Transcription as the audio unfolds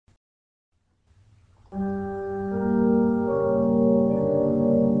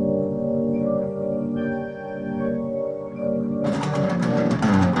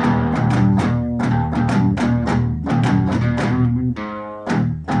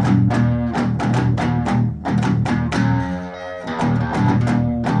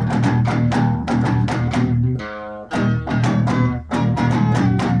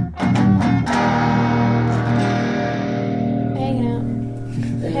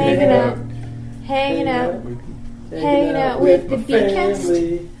hanging out with the B-cast.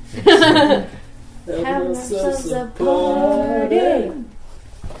 Having ourselves a party.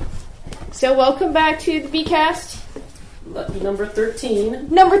 So welcome back to the B-cast. Lucky number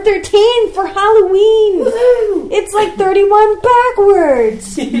 13. Number 13 for Halloween. Woo-hoo! It's like 31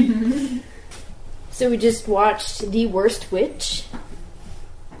 backwards. So we just watched The Worst Witch.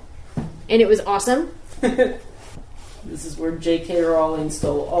 And it was awesome. This is where J.K. Rowling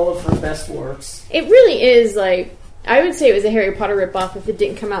stole all of her best works. It really is, like, I would say it was a Harry Potter ripoff if it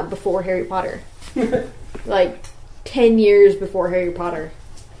didn't come out before Harry Potter. Like, 10 years before Harry Potter.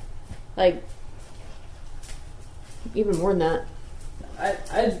 Like, even more than that.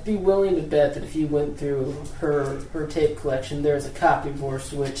 I'd be willing to bet that if you went through her tape collection, there's a copy of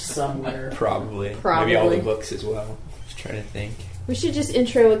Worst Witch somewhere. Probably. Maybe all the books as well. Just trying to think. We should just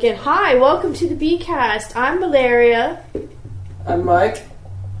intro again. Hi, welcome to the B-cast. I'm Valeria. I'm Mike.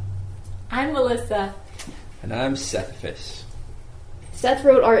 I'm Melissa. And I'm Seth. Seth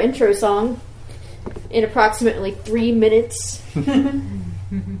wrote our intro song in approximately 3 minutes.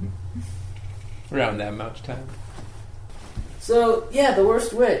 Around that much time. So, yeah, The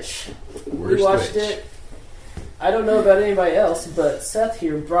Worst Witch. We watched it. I don't know about anybody else, but Seth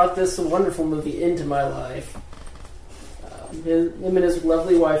here brought this wonderful movie into my life. Him and his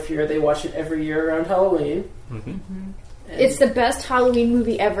lovely wife here, they watch it every year around Halloween. Mm-hmm. It's the best Halloween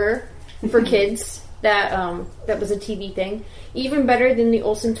movie ever for kids. That was a TV thing. Even better than the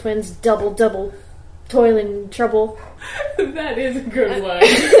Olsen twins' Double Toil and Trouble. That is a good one.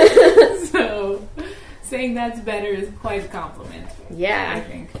 So, saying that's better is quite a compliment. Yeah. I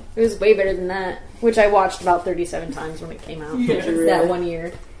think. It was way better than that, which I watched about 37 times when it came out. Yes. That 1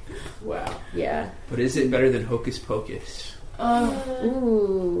 year. Wow. Yeah. But is it better than Hocus Pocus?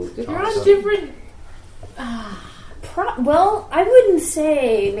 Ooh. Good They're on Awesome. different... Well, I wouldn't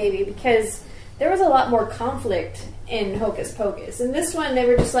say maybe because there was a lot more conflict in Hocus Pocus. In this one, they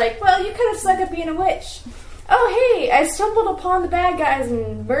were just like, well, you kind of suck at being a witch. Oh, hey, I stumbled upon the bad guys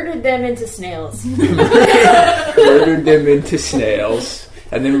and murdered them into snails. Murdered them into snails,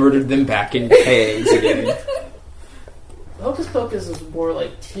 and then murdered them back into eggs again. Hocus Pocus was more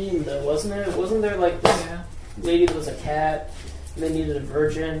like teen, though, wasn't it? Wasn't there, like, this lady that was a cat, and they needed a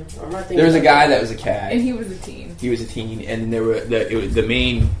virgin? Or am I thinking There was a guy that was a cat. And he was a teen. He was a teen, and there were the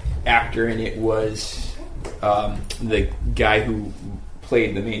main actor in it was the guy who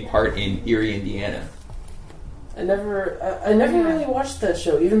played the main part in Erie, Indiana. I never really watched that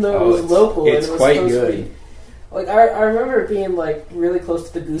show, even though it was local. It's and it was quite supposed good. to be, like, I remember it being, like, really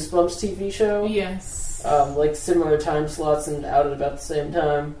close to the Goosebumps TV show. Yes. Like, similar time slots and out at about the same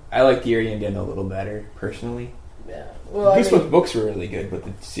time. I like Erie, Indiana a little better, personally. Yeah. Well, Goosebumps books were really good, but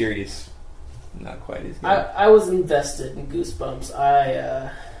the series, not quite as good. I was invested in Goosebumps.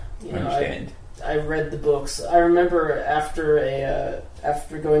 I understand. I read the books. I remember after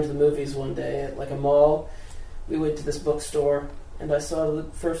going to the movies one day at, like, a mall, we went to this bookstore, and I saw the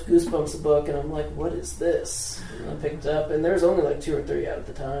first Goosebumps book, and I'm like, what is this? And I picked it up, and there was only like 2 or 3 out at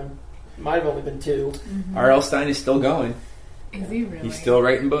the time. Might have only been 2. Mm-hmm. R.L. Stein is still going. Is he really? He's still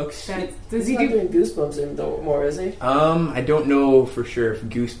writing books. Does He's not doing Goosebumps anymore, is he? I don't know for sure if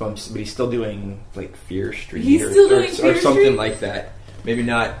Goosebumps, but he's still doing, like, Fear Street. He's still doing Fear or something Street? like that. Maybe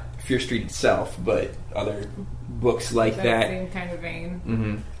not Fear Street itself, but other books like that. Same kind of vein.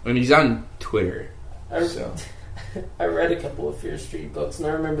 Mm-hmm. I mean, he's on Twitter, So. I read a couple of Fear Street books, and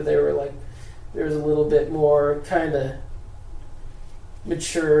I remember they were like, there was a little bit more kind of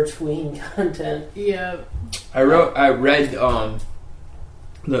mature tween content. Yeah. I read some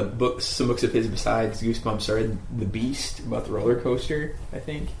books of his besides Goosebumps. I read The Beast, about the roller coaster, I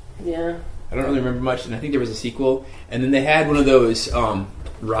think. Yeah. I don't really remember much, and I think there was a sequel. And then they had one of those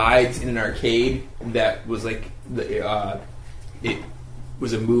rides in an arcade that was like it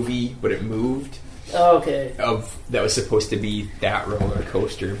was a movie, but it moved. Oh, okay. That was supposed to be that roller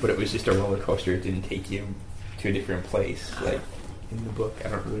coaster, but it was just a roller coaster. It didn't take you to a different place, like in the book. I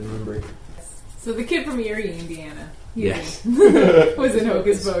don't really remember. So the kid from Erie, Indiana. Yes. Was in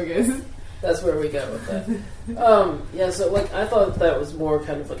Hocus Pocus. That's where we go with that. Yeah, so, like, I thought that was more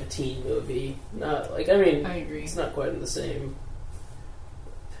kind of like a teen movie. Not, like, I mean, I agree. It's not quite in the same.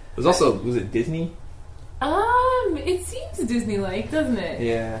 Was it Disney? It seems Disney-like, doesn't it?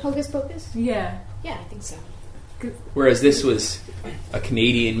 Yeah. Hocus Pocus? Yeah. Yeah, I think so. Whereas this was a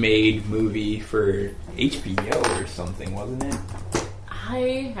Canadian-made movie for HBO or something, wasn't it?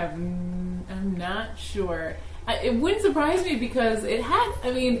 I'm not sure. It wouldn't surprise me because it had,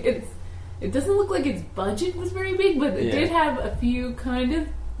 I mean, it doesn't look like its budget was very big, but it did have a few kind of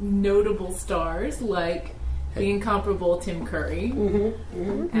notable stars like the incomparable Tim Curry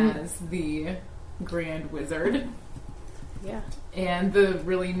Mm-hmm. as the Grand Wizard. Yeah. And the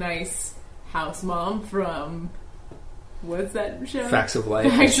really nice house mom from, what's that show? Facts of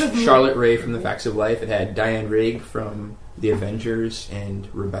Life. Facts of Life. Charlotte Ray from the Facts of Life. It had Diane Rigg from The Avengers and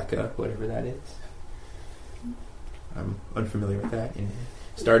Rebecca, whatever that is. I'm unfamiliar with that. And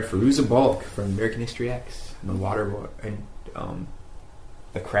starred Fairuza Balk from American History X and The Waterboy and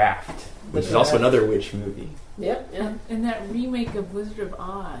The Craft, which is also another witch movie. Yep, yeah. And that remake of Wizard of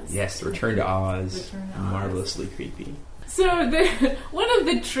Oz. Yes, The Return to Oz. Return to Oz. Marvelously creepy. So one of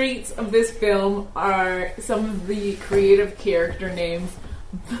the treats of this film are some of the creative character names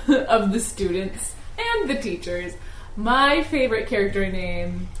of the students and the teachers. My favorite character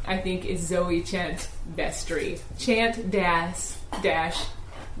name, I think, is Zoe Chant Vestry. Chant dash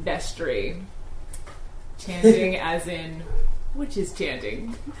Vestry. Chanting as in, which is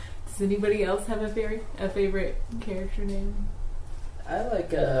chanting. Does anybody else have a favorite character name? I like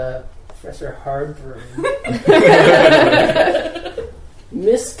Professor Hardbroom.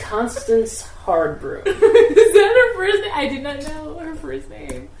 Miss Constance Hardbroom. Is that her first name? I did not know her first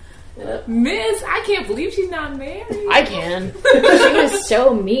name. Yep. Miss, I can't believe she's not married. I can. She was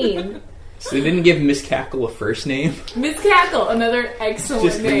so mean. So they didn't give Miss Cackle a first name? Miss Cackle, another excellent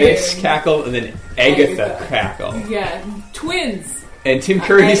Just name. Miss Cackle and then Agatha Cackle. Yeah, twins. And Tim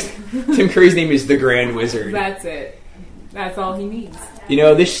Curry's name is the Grand Wizard. That's it. That's all he needs. You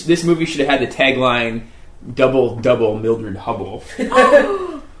know, this movie should have had the tagline "Double Double Mildred Hubble."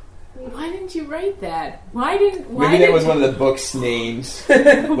 Why didn't you write that? Maybe that was one of the book's names.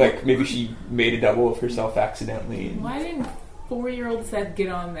 Like maybe she made a double of herself accidentally. Why didn't 4-year-old Seth get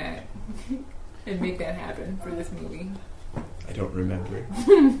on that and make that happen for this movie? I don't remember.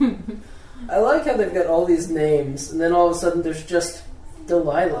 I like how they've got all these names, and then all of a sudden there's just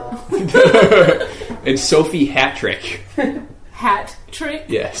Delilah. And Sophie Hattrick. Hat trick?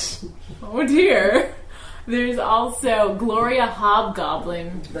 Yes. Oh dear. There's also Gloria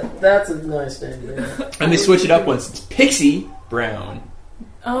Hobgoblin. That's a nice name. Yeah. And they switch it up once. It's Pixie Brown.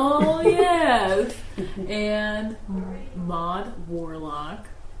 Oh, yes. And Maud Warlock.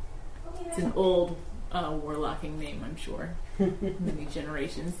 It's an old warlocking name, I'm sure. Many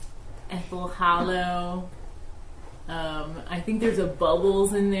generations. Ethel Hollow. I think there's a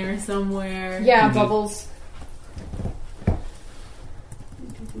Bubbles in there somewhere. Yeah, Bubbles.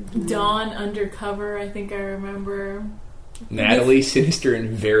 Dawn Undercover, I think I remember. Natalie Sinister and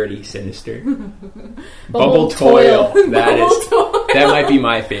Verity Sinister. Bubble Toil. Toil. That might be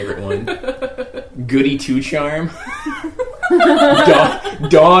my favorite one. Goody Two Charm.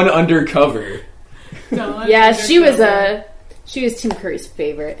 Dawn Undercover. Dawn Yeah, Undercover. she was Tim Curry's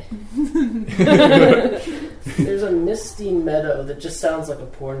favorite. There's a Misty Meadow that just sounds like a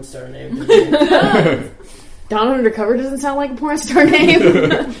porn star name to me. Dawn Undercover doesn't sound like a porn star name.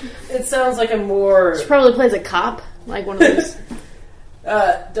 It sounds like a more... She probably plays a cop, like one of those.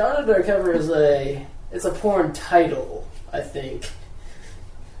 Dawn Undercover is a porn title, I think.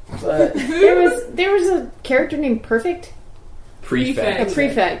 But There was a character named Perfect. Prefect. A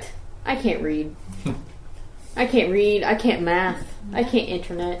prefect. I can't read. I can't math. I can't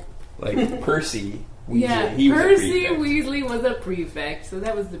internet. Like Percy Weasley. Yeah, He was a Percy prefect. Weasley was a prefect, so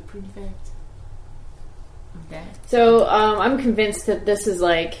that was the prefect of that. So I'm convinced that this is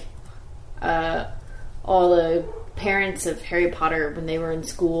like all the parents of Harry Potter when they were in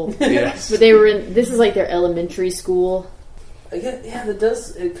school. Yes. But they were in. This is like their elementary school. yeah,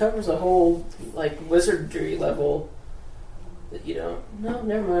 it covers a whole like wizardry level that you don't. No,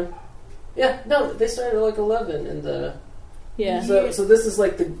 never mind. Yeah, no, they started at like 11 and Yeah. So this is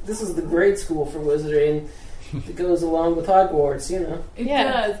like this is the grade school for wizardry, and it goes along with Hogwarts, you know. It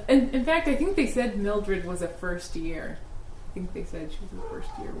does. And in fact, I think they said Mildred was a first year. I think they said she was a first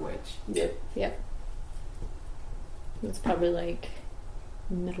year witch. Yep. It's probably like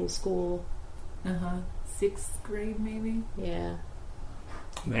middle school. 6th grade, maybe. Yeah.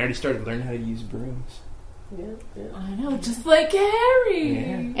 They already started learning how to use brooms. Yeah. I know, just like Harry.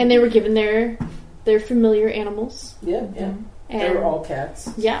 Yeah. And they were given their familiar animals. Yeah. And They were all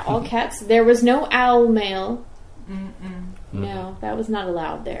cats. Yeah, all cats. There was no owl male. Mm-mm. No, that was not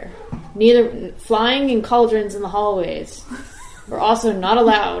allowed there. Neither flying in cauldrons in the hallways were also not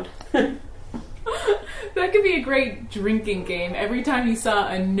allowed. That could be a great drinking game. Every time you saw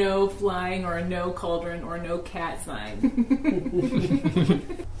a no flying or a no cauldron or a no cat sign.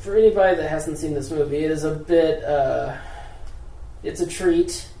 For anybody that hasn't seen this movie, it is a bit. It's a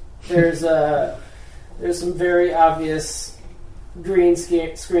treat. There's some very obvious green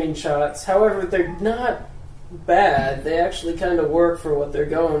screen shots. However, they're not bad. They actually kind of work for what they're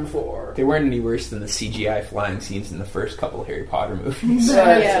going for. They weren't any worse than the CGI flying scenes in the first couple of Harry Potter movies.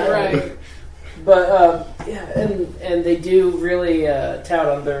 Right. But and they do really tout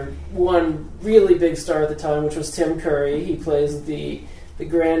on their one really big star at the time, which was Tim Curry. He plays the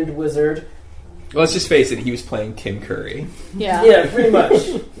Grand Wizard. Well, let's just face it, he was playing Tim Curry. Yeah, Pretty much.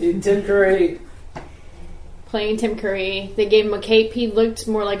 Tim Curry. Playing Tim Curry. They gave him a cape. He looked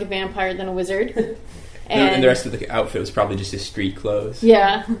more like a vampire than a wizard. And the rest of the outfit was probably just his street clothes.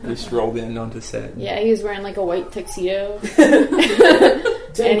 Yeah. Just rolled in onto set. Yeah, he was wearing like a white tuxedo.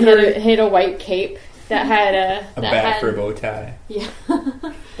 Tim and Curry. he had a white cape that had a bat for a bow tie. Yeah.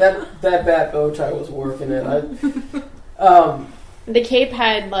 that bat bow tie was working it. The cape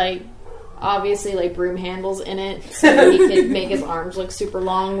had like obviously like broom handles in it, so he could make his arms look super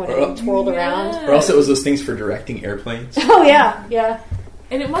long when it twirled around. Or else it was those things for directing airplanes. Oh yeah.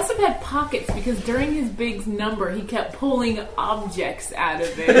 And it must have had pockets because during his big number, he kept pulling objects out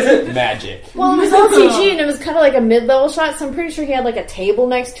of it. Magic. Well, it was all CG and it was kind of like a mid-level shot, so I'm pretty sure he had like a table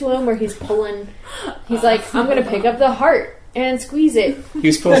next to him where he's pulling. He's like, I'm going to pick up the heart and squeeze it. He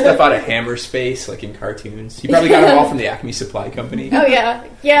was pulling stuff out of Hammer Space, like in cartoons. He probably got them all from the Acme Supply Company. Oh yeah.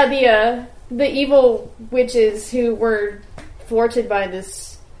 Yeah, the evil witches who were thwarted by this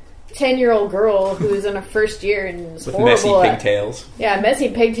 10-year-old girl who was in her first year and was With horrible messy pigtails. messy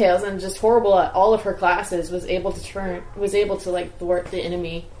pigtails and just horrible at all of her classes, was able to like thwart the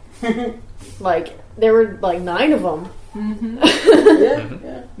enemy. Like there were like 9 of them. Mm-hmm.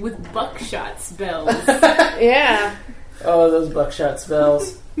 Yeah. With buckshot spells. Yeah. Oh, those buckshot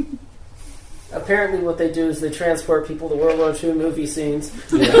spells. Apparently what they do is they transport people to World War II movie scenes.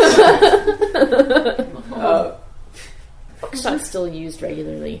 Yes. Buckshot's still used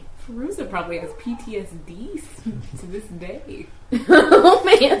regularly. Feruza probably has PTSD to this day. Oh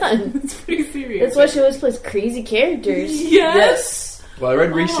man. It's pretty serious. That's why she always plays crazy characters. Yes. Well, I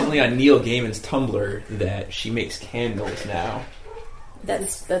read recently on Neil Gaiman's Tumblr that she makes candles now.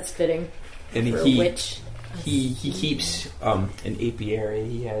 That's fitting. And For a he witch. he keeps an apiary.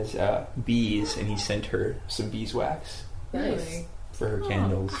 He has bees, and he sent her some beeswax Really? for her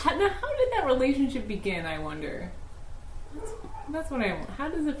candles. Now, how did that relationship begin, I wonder? That's what I want. How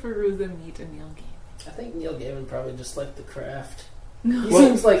does a Feruza meet a Neil Gaiman? I think Neil Gaiman probably just liked the craft. He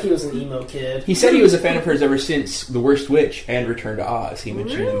seems like he was an emo kid. He said he was a fan of hers ever since The Worst Witch and Return to Oz. He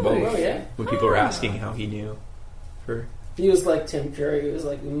mentioned them both. Oh, yeah. When people were asking how he knew her. He was like Tim Curry. He was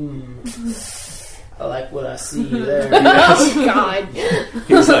like, I like what I see there. Oh God.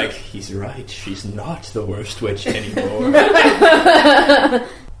 He was like, he's right. She's not the Worst Witch anymore.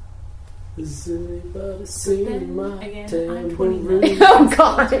 Is anybody seen my Again, I'm tambourine? Oh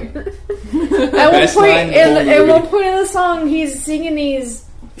God. At one point in the song, he's singing these,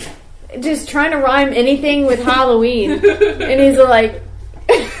 just trying to rhyme anything with Halloween, and he's like,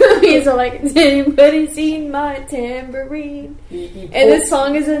 "Has anybody seen my tambourine?" And this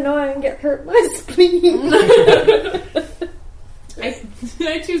song is annoying. It hurt my spleen.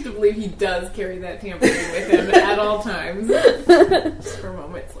 I choose to believe he does carry that tambourine with him at all times. Just for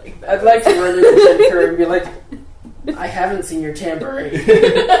moments like that. I'd like to run into Tim Curry and be like, I haven't seen your tambourine.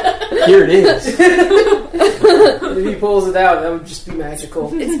 Here it is. And if he pulls it out, that would just be magical.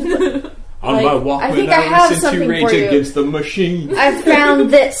 On Like, my Walkman, I think I have listen something to Rage for you. Against the Machine. I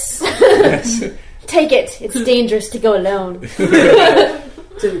found this. Yes. Take it. It's dangerous to go alone.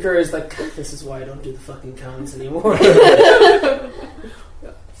 Tim Curry's like, this is why I don't do the fucking cons anymore.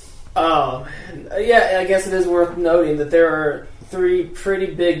 Oh, man. Yeah, I guess it is worth noting that there are 3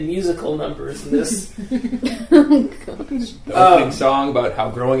 pretty big musical numbers in this. The opening song about how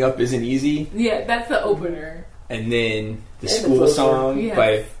growing up isn't easy. Yeah, that's the opener. And then the And school the song Yes.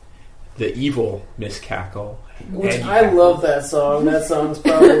 by the evil Miss Cackle. Which Andy I Cackle. love that song. That song's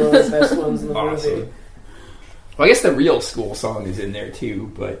probably one of the best ones in the Awesome. movie. Well, I guess the real school song is in there too,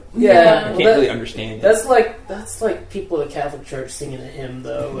 but Yeah, I well, can't really understand it. That's like people at the Catholic Church singing a hymn,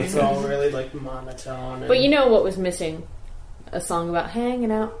 though. It's all really like monotone. And But you know what was missing? A song about hanging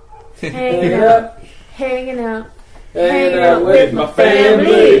out, hanging out, hanging out, hanging out with my family,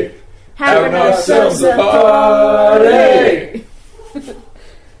 family, having having ourselves ourselves a party.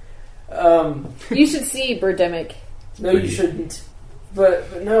 You should see Birdemic. No, you shouldn't.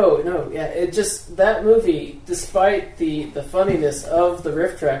 But no, yeah. It just, that movie, despite the funniness of the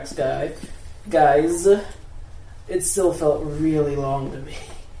riff tracks guys, it still felt really long to me.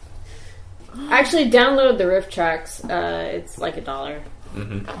 Actually, download the riff tracks. It's like $1.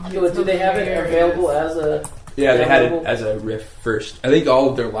 Do they have it available as a? Yeah, they had downloadable? it as a riff first. I think all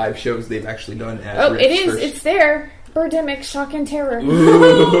of their live shows they've actually done as Oh, riffs it is. first. It's there. Birdemic, Shock and Terror.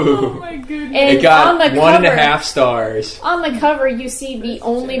 Oh my goodness. And It got on the 1.5 stars. On the cover, you see the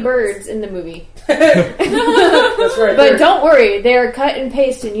only birds in the movie. That's right. But don't worry, they are cut and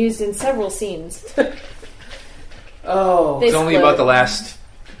paste and used in several scenes. Oh. They It's only split. about the last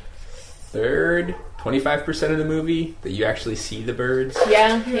third, 25% of the movie that you actually see the birds.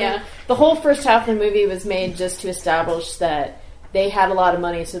 Yeah. The whole first half of the movie was made just to establish that they had a lot of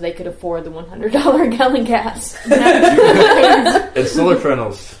money so they could afford the $100 gallon gas. And solar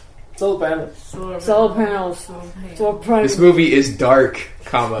panels. Solar panels. Solar panels. Solar panels. This movie is dark,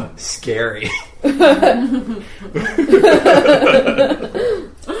 scary.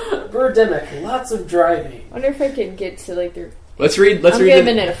 Birdemic, lots of driving. I wonder if I could get to like their. Let's read. I'm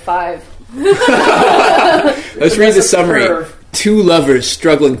giving it a 5. Let's read the summary. Curve. Two lovers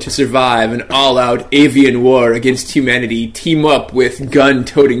struggling to survive an all-out avian war against humanity team up with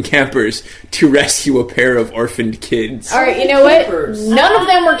gun-toting campers to rescue a pair of orphaned kids. All right, you know what? Campers. None of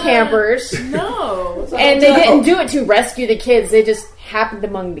them were campers, No. and they didn't do it to rescue the kids. They just happened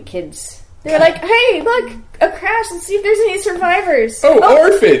among the kids. They were like, "Hey, look, a crash. Let's see if there's any survivors." Oh,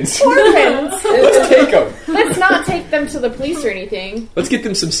 orphans! Orphans. Let's take them. Let's not take them to the police or anything. Let's get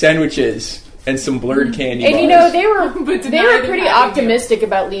them some sandwiches and some blurred candy And bars. you know, they were But they deny were them pretty having optimistic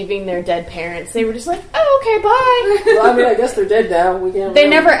about leaving their dead parents. They were just like, "Oh, okay, bye." Well, I mean, I guess they're dead now. We can't. They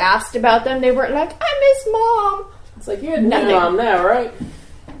really- never asked about them. They weren't like, "I miss mom." It's like you're a new Nothing. mom now, right?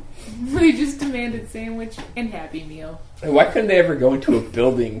 We just demanded sandwich and Happy Meal. Why couldn't they ever go into a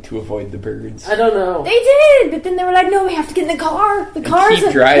building to avoid the birds? I don't know. They did, but then they were like, "No, we have to get in the car. The car's keep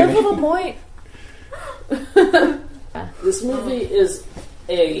a driving." pivotal point." This movie is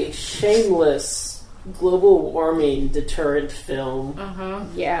a shameless global warming deterrent film. Uh-huh.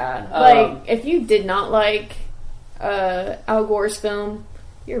 Yeah, Um, like if you did not like Al Gore's film,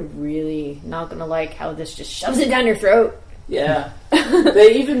 you're really not gonna like how this just shoves it down your throat. Yeah.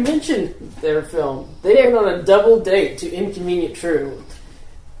 They even mentioned their film. They went on a double date to Inconvenient Truth.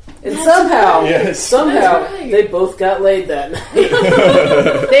 And somehow, Yes. somehow, That's right. they both got laid that night.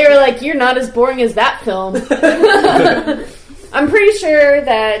 They were like, "You're not as boring as that film." I'm pretty sure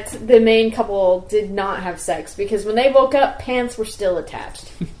that the main couple did not have sex because when they woke up, pants were still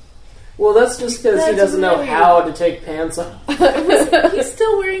attached. Well, that's just because he That's doesn't know weird. how to take pants off. He's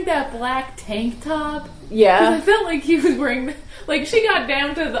still wearing that black tank top. 'Cause I Yeah. felt like he was wearing, like, she got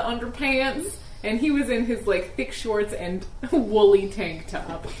down to the underpants, and he was in his, like, thick shorts and woolly tank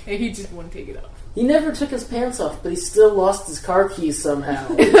top, and he just wouldn't take it off. He never took his pants off, but he still lost his car keys somehow.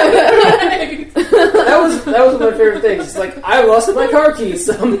 That was one of my favorite things. It's like, I lost my car keys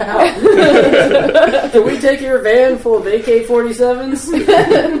somehow. Can we take your van full of AK-47s?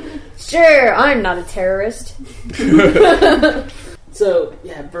 Sure, I'm not a terrorist. So,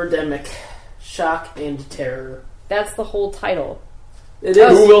 yeah, Birdemic. Shock and terror. That's the whole title. It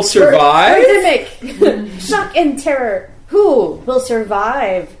is. Who will survive? Birdemic. Shock and terror. Who will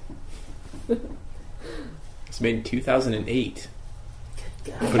survive? It's made in 2008.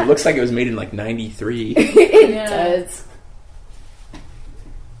 God. But it looks like it was made in like 93. It Yeah. does.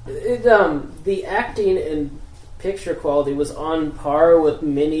 The acting and picture quality was on par with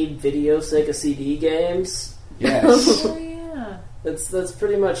many Video Sega CD games. Yes. Oh, yeah. That's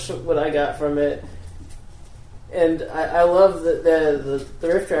pretty much what I got from it. And I love that the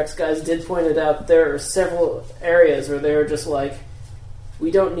Riff Tracks guys did point it out. There are several areas where they're just like,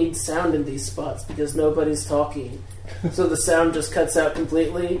 we don't need sound in these spots because nobody's talking. So the sound just cuts out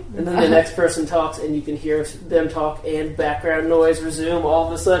completely, and then the next person talks, and you can hear them talk, and background noise resume all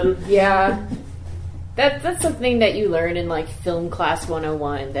of a sudden. Yeah. That's something that you learn in like film class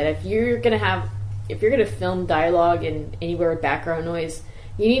 101, that if you're gonna film dialogue and anywhere with background noise,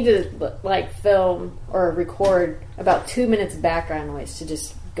 you need to like film or record about 2 minutes of background noise to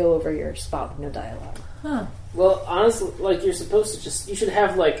just go over your spot with no dialogue. Huh. Well, honestly, like you're supposed to you should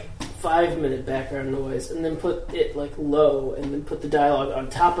have like 5-minute background noise, and then put it like low, and then put the dialogue on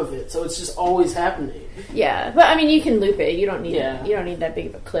top of it, so it's just always happening. Yeah, but I mean, you can loop it. You don't need Yeah. you don't need that big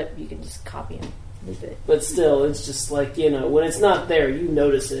of a clip. You can just copy and loop it. But still, it's just like, when it's not there, you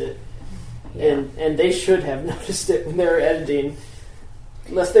notice it. Yeah. And they should have noticed it when they were editing.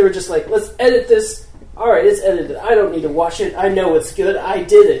 Unless they were just like, let's edit this. Alright, it's edited. I don't need to watch it. I know it's good. I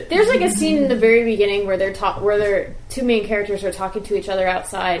did it. There's like a scene in the very beginning where their two main characters are talking to each other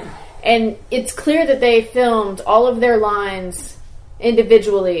outside, and it's clear that they filmed all of their lines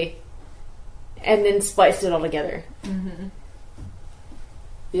individually and then spliced it all together.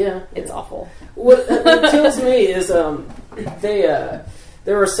 Yeah. It's awful. What kills me is there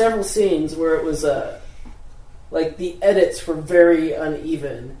were several scenes where it was like the edits were very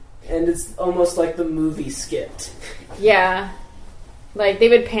uneven, and it's almost like the movie skipped. Yeah. Like, they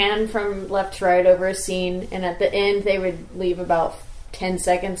would pan from left to right over a scene, and at the end, they would leave about 10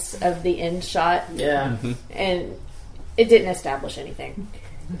 seconds of the end shot. Yeah. And it didn't establish anything.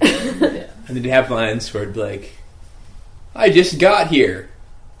 Yeah. And they'd have lines where it'd be like, I just got here.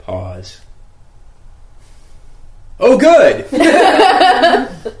 Pause. Oh, good!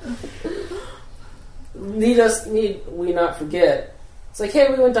 Need we not forget? It's like, hey,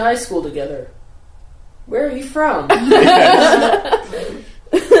 we went to high school together. Where are you from?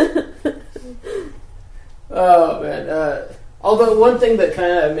 Oh man! Although one thing that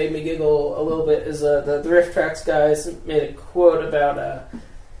kind of made me giggle a little bit is the Riff Tracks guys made a quote about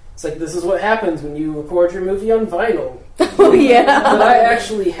it's like, this is what happens when you record your movie on vinyl. Oh, yeah. But I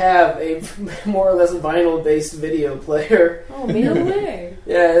actually have a more or less vinyl-based video player. Oh, no way.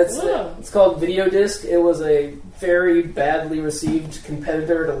 Yeah, Whoa. it's called Video Disc. It was a very badly received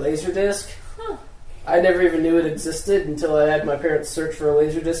competitor to Laserdisc. Huh. I never even knew it existed until I had my parents search for a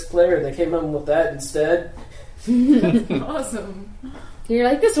Laserdisc player, and they came up with that instead. Awesome. You're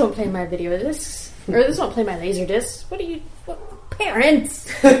like, this won't play my video discs. Or this won't play my laser discs. What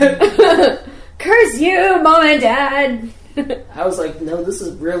parents? Curse you, Mom and Dad! I was like, no, this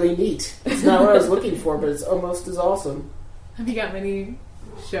is really neat. It's not what I was looking for, but it's almost as awesome. Have you got many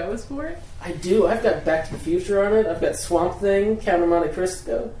shows for it? I do. I've got Back to the Future on it. I've got Swamp Thing, Count of Monte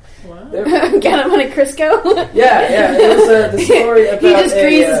Cristo. What? Count of Monte Crisco? Yeah. It was the story about he just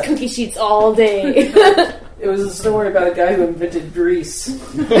greases cookie sheets all day. It was a story about a guy who invented grease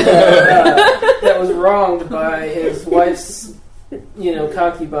that was wronged by his wife's,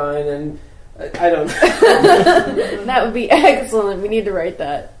 concubine, and I don't know. That would be excellent. We need to write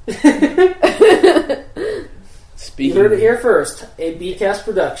that. You heard it here first. A B-cast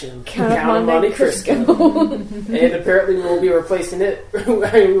production. Count of Monte Cristo. And apparently we'll be replacing it.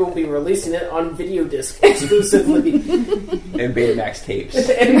 We will be releasing it on video disc exclusively. And Betamax tapes.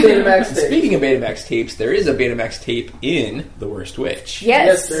 And Betamax tapes. Speaking of Betamax tapes, there is a Betamax tape in The Worst Witch.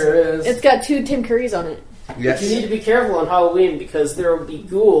 Yes, there is. It's got 2 Tim Currys on it. Yes. You need to be careful on Halloween because there will be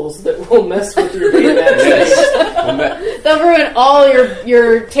ghouls that will mess with your Betamax tapes. They'll ruin all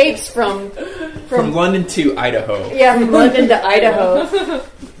your tapes from London to Idaho. Yeah, from London to Idaho.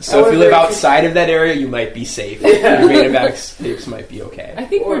 So if you live outside of that area, you might be safe. Yeah. Your Betamax tapes might be okay. I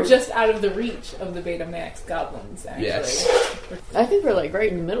think we're just out of the reach of the Betamax goblins, actually. Yes. I think we're like right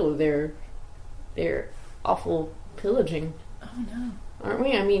in the middle of their awful pillaging. Oh no. Aren't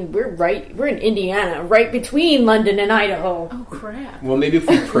we? I mean, we're in Indiana, right between London and Idaho. Oh crap. Well, maybe if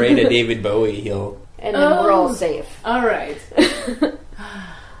we pray to David Bowie, he'll... And then we're all safe. Alright.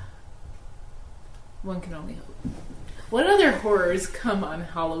 One can only hope. What other horrors come on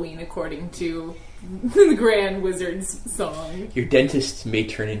Halloween according to the Grand Wizard's song? Your dentist may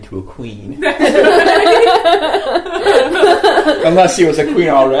turn into a queen. That's right. Unless he was a queen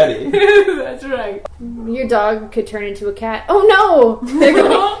already. That's right. Your dog could turn into a cat. Oh no!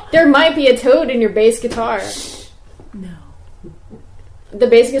 There might be a toad in your bass guitar. No. The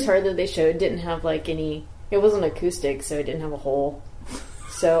bass guitar that they showed didn't have it wasn't acoustic, so it didn't have a hole.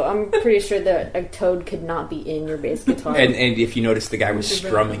 So I'm pretty sure that a toad could not be in your bass guitar. And if you notice, the guy was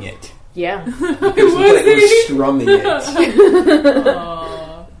strumming it. Yeah. Because he was strumming it.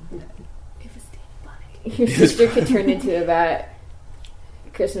 Aww. It was funny. Your sister could turn into a bat.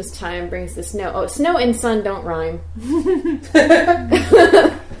 Christmas time brings the snow. Oh, snow and sun don't rhyme.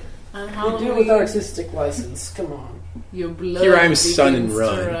 On We Halloween, do with artistic license. Come on. your blood He rhymes sun and begins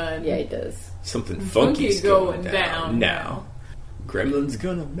to run. Yeah, he does. Something Funky funky's going going down down now. Gremlin's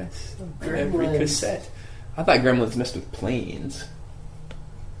gonna mess up every Gremlins. cassette. I thought Gremlins messed with planes.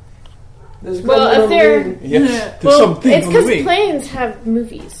 There's Well, Gremlin if on the they're- wing. Yes, there's something It's on the because wing. planes have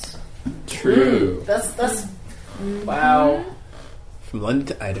movies. True. That's wow. From London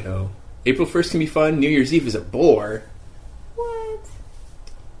to Idaho. April 1st can be fun. New Year's Eve is a bore. What?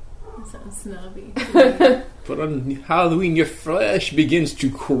 That sounds snobby. But on Halloween, your flesh begins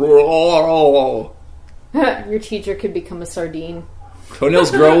to crawl. Your teacher could become a sardine.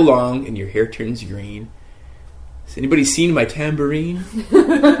 Toenails grow long, and your hair turns green. Has anybody seen my tambourine?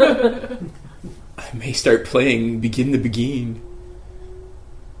 I may start playing Begin the Begin.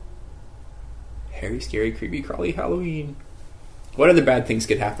 Hairy, scary, creepy, crawly Halloween. What other bad things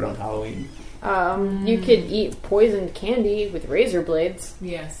could happen on Halloween? You could eat poisoned candy with razor blades.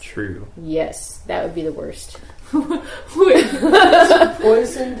 Yes. True. Yes, that would be the worst.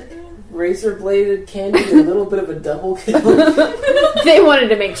 Poisoned, razor bladed candy, and a little bit of a double kill. They wanted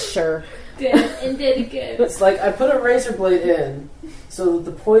to make sure. Dead and dead again. It's like I put a razor blade in so that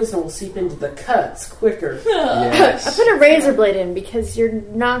the poison will seep into the cuts quicker. Yes. I put a razor blade in because you're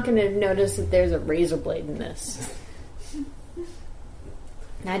not going to notice that there's a razor blade in this.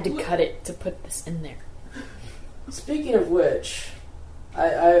 I had to cut it to put this in there. Speaking of which,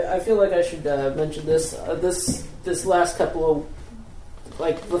 I feel like I should mention this. This last couple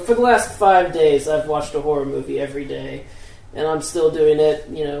of, for the last 5 days, I've watched a horror movie every day, and I'm still doing it.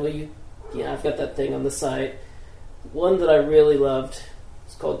 I've got that thing on the site. One that I really loved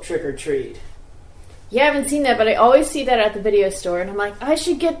is called Trick or Treat. Yeah, I haven't seen that, but I always see that at the video store, and I'm like, I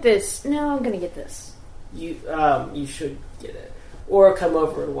should get this. No, I'm going to get this. You should get it. Or come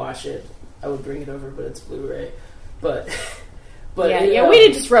over and watch it. I would bring it over, but it's Blu-ray. But yeah, way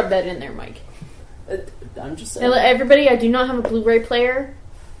to just rub that in there, Mike. I'm just saying. Now, everybody, I do not have a Blu-ray player,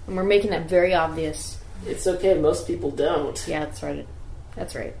 and we're making that very obvious. It's okay, most people don't. Yeah, that's right.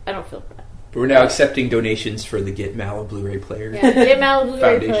 That's right. I don't feel bad. But we're now accepting donations for the Get Mal Blu-ray player. Yeah, Get Mal Blu-ray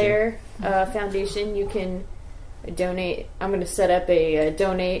Foundation. player foundation. You can donate. I'm going to set up a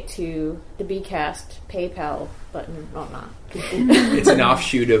donate to the Bcast PayPal button. Well, not. It's an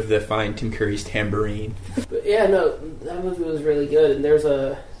offshoot of the Find Tim Curry's Tambourine. But yeah, no, that movie was really good, and there's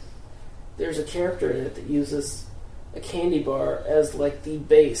a character in it that uses a candy bar as like the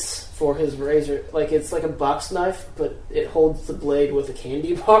base for his razor. Like it's like a box knife, but it holds the blade with a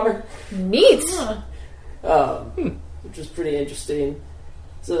candy bar. Neat. Which is pretty interesting.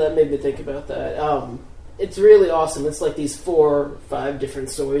 So that made me think about that. It's really awesome. It's like these 4 or 5 different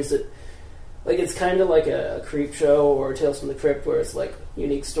stories that, like, it's kind of like a creep show or Tales from the Crypt, where it's like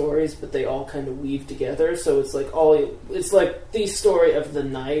unique stories, but they all kind of weave together. So it's like it's like the story of the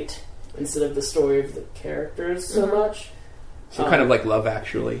night instead of the story of the characters so much. So kind of like Love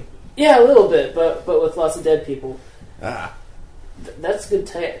Actually. Yeah, a little bit, but with lots of dead people. Ah. That's a good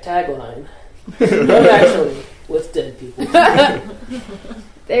tagline. Love Actually with dead people.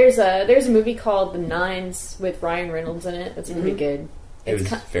 There's a movie called The Nines with Ryan Reynolds in it. That's pretty good. It was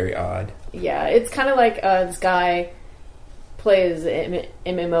very odd. Yeah, it's kind of like this guy plays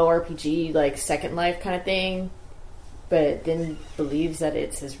MMORPG, like Second Life kind of thing, but then believes that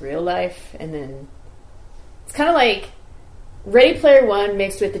it's his real life, and then it's kind of like Ready Player One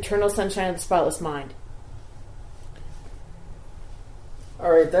mixed with Eternal Sunshine of the Spotless Mind.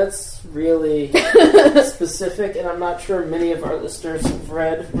 Alright, that's really specific, and I'm not sure many of our listeners have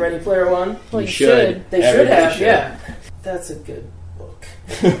read Ready Player One. Well, you should. They should have, yeah. That's a good book.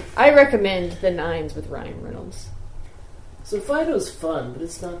 I recommend The Nines with Ryan Reynolds. So Fido's fun, but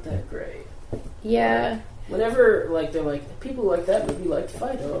it's not that great. Yeah. Whenever, they're like, people like that movie liked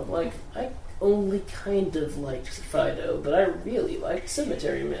Fido, I'm like, I only kind of liked Fido, but I really liked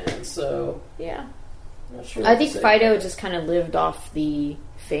Cemetery Man, so... Yeah. I'm not sure I think Fido that. just kind of lived off the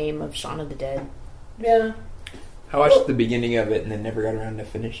fame of Shaun of the Dead. Yeah. I watched the beginning of it and then never got around to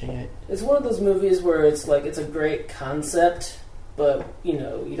finishing it. It's one of those movies where it's like, it's a great concept, but, you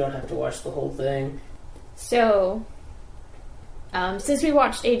don't have to watch the whole thing. So, since we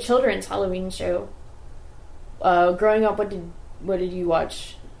watched a children's Halloween show, growing up, what did you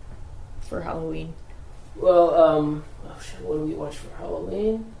watch for Halloween? Well, what did we watch for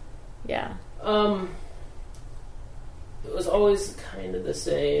Halloween? Yeah. It was always kind of the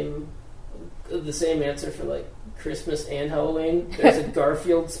same answer for Christmas and Halloween. There's a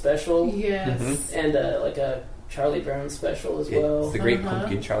Garfield special, Yes. and a Charlie Brown special as well. It's the Great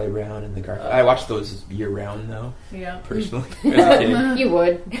Pumpkin, Charlie Brown, and the Garfield. I watched those year round though. Yeah. Personally, as a kid. You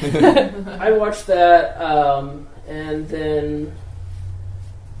would. I watched that, and then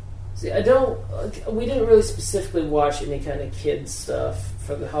we didn't really specifically watch any kind of kids stuff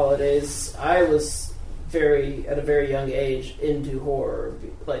for the holidays. I was at a very young age into horror,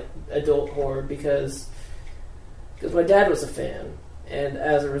 like adult horror, because my dad was a fan, and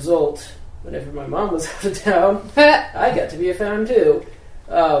as a result, whenever my mom was out of town, I got to be a fan too.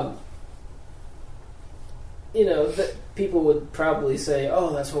 People would probably say,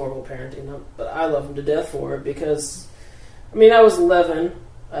 "Oh, that's horrible parenting," but I love him to death for it because, I was 11.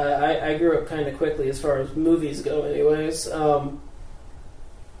 I grew up kind of quickly as far as movies go, anyways.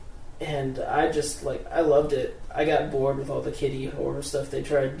 And I just, I loved it. I got bored with all the kiddie horror stuff they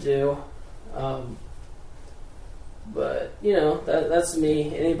tried to do. But, that's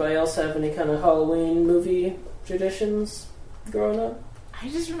me. Anybody else have any kind of Halloween movie traditions growing up?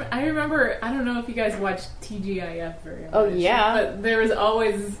 I remember, I don't know if you guys watched TGIF very much. Oh, yeah. But there was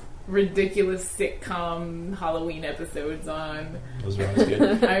always ridiculous sitcom Halloween episodes on. Those were always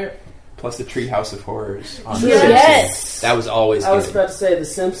good. Plus the Treehouse of Horrors on Yes. Simpsons. That was always I was good. about to say The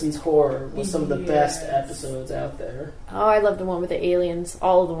Simpsons horror was some of the best episodes out there. Oh, I love the one with the aliens.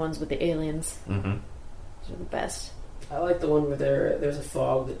 All of the ones with the aliens. Mm-hmm. Those are the best. I like the one where there's a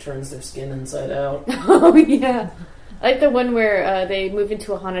fog that turns their skin inside out. Oh, yeah. I like the one where they move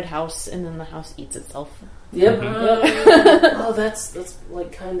into a haunted house and then the house eats itself. Yep. Mhm. Yep. Oh, that's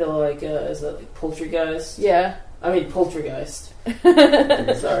like kind of like is that like Poltergeist? Yeah. I mean Poltergeist.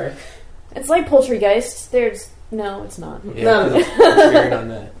 Sorry. It's like Poltergeist. No, it's not. Yeah, No. 'cause it's buried on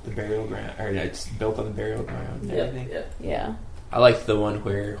the burial ground, or it's built on the burial ground. And Yep. everything. Yep. Yeah. I liked the one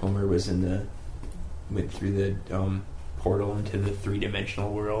where Homer went through the portal into the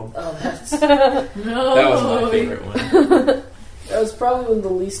 3-dimensional world. Oh, that's No. That was my favorite one. that was probably one of the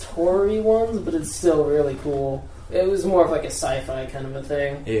least horror-y ones, but it's still really cool. It was more of like a sci-fi kind of a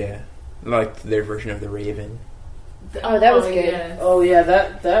thing. Yeah, I liked their version of the Raven. Oh, that was good. Yes. Oh yeah,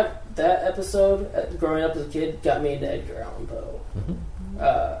 that episode, growing up as a kid, got me into Edgar Allan Poe.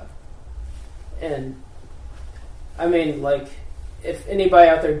 And I mean, like, if anybody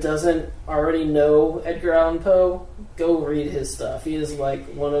out there doesn't already know Edgar Allan Poe, go read his stuff. He is like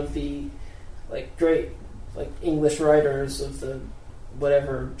one of the like great like English writers of the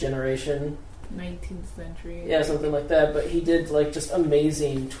whatever generation. 19th century. Yeah, something like that. But he did like just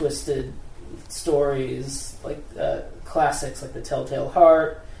amazing twisted stories, like classics like The Telltale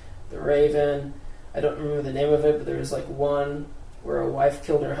Heart, The Raven. I don't remember the name of it, but there was like one where a wife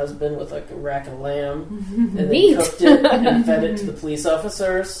killed her husband with like a rack of lamb and then Neat. cooked it and fed it to the police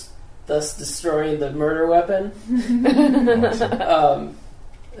officers, thus destroying the murder weapon. Awesome.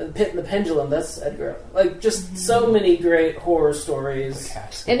 The Pit and the Pendulum, that's Edgar. Like, just so many great horror stories.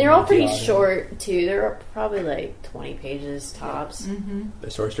 And they're all pretty short, too. They're probably like 20 pages tops. Mm-hmm. The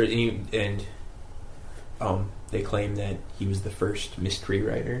source story, and they claim that he was the first mystery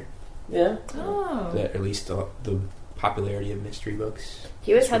writer. Yeah. Oh. That at least the popularity of mystery books.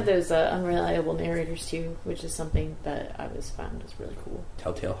 He always had those unreliable narrators, too, which is something that I found was really cool.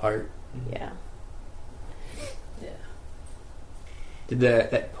 Telltale Heart. Yeah. Yeah. Did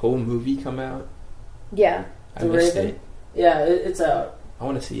that Poe movie come out? Yeah. I The missed Raven? it. Yeah, it's out. I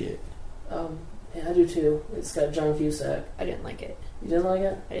want to see it. Yeah, I do too. It's got John Cusack. I didn't like it. You didn't like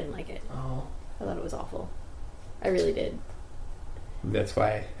it? I didn't like it. Oh. I thought it was awful. I really did. That's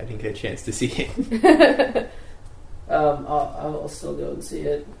why I didn't get a chance to see it. I'll still go and see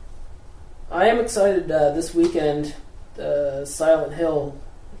it. I am excited this weekend. Silent Hill.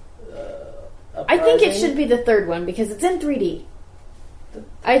 I think it Uprising. should be the third one because it's in 3D.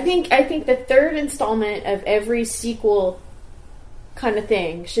 I think the third installment of every sequel kind of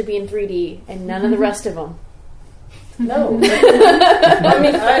thing should be in 3D and none of the rest of them. No. I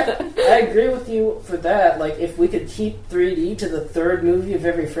mean, I agree with you for that. Like, if we could keep 3D to the third movie of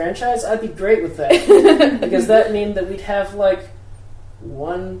every franchise, I'd be great with that. Because that means that we'd have, like,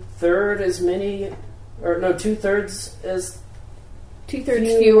 1/3 as many, or no, 2/3 as...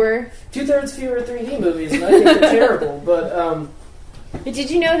 2/3 fewer. 2/3 fewer 3D movies, and I think they're terrible, but, But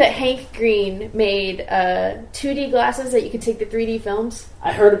did you know that Hank Green made 2D glasses that you could take to 3D films?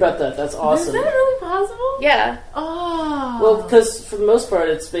 I heard about that. That's awesome. Is that really possible? Yeah. Oh. Well, because for the most part,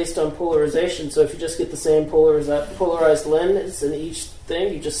 it's based on polarization. So if you just get the same polarized lens in each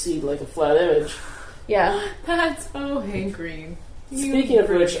thing, you just see like a flat image. Yeah. That's Hank Green. Speaking of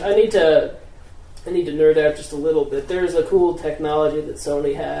which, I need to nerd out just a little bit. There's a cool technology that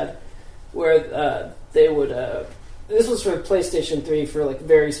Sony had where they would. This was for PlayStation 3 for like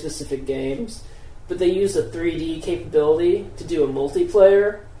very specific games, but they used a 3D capability to do a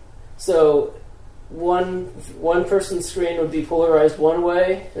multiplayer. So one person's screen would be polarized one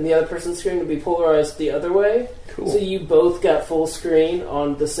way, and the other person's screen would be polarized the other way. Cool. So you both got full screen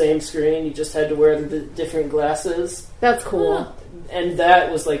on the same screen. You just had to wear the different glasses. That's cool. And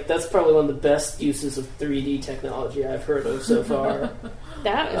that's probably one of the best uses of 3D technology I've heard of so far.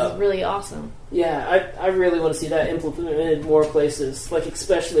 That is really awesome. Yeah, I really want to see that implemented in more places, like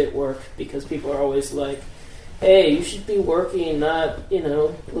especially at work, because people are always like, hey, you should be working, not,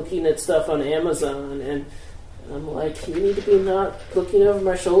 looking at stuff on Amazon. And I'm like, you need to be not looking over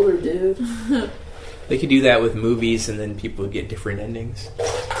my shoulder, dude. They could do that with movies, and then people would get different endings.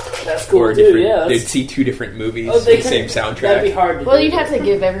 That's cool, Or too, yeah. they'd see two different movies Oh, with the same soundtrack. That'd be hard to do. Well, you'd have to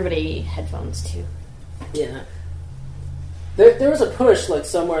give everybody headphones, too. Yeah. There was a push, like,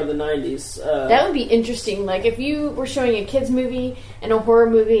 somewhere in the 90s. That would be interesting. Like, if you were showing a kid's movie and a horror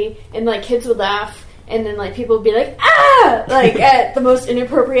movie, and, like, kids would laugh, and then, like, people would be like, ah! Like, at the most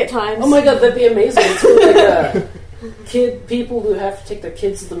inappropriate times. Oh my god, that'd be amazing. It's like people who have to take their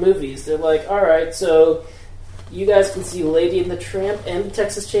kids to the movies. They're like, alright, so you guys can see Lady and the Tramp and the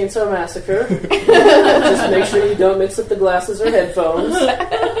Texas Chainsaw Massacre. Just make sure you don't mix up the glasses or headphones.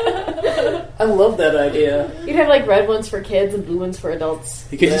 I love that idea. You'd have like red ones for kids and blue ones for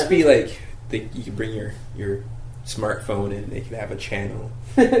adults. It could just be like you could bring your smartphone and they could have a channel.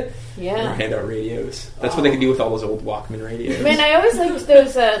 Yeah. Or hand out radios. That's what they could do with all those old Walkman radios. Man, I always liked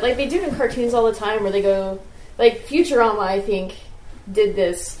those, like they do in cartoons all the time where they go, like Futurama, I think, did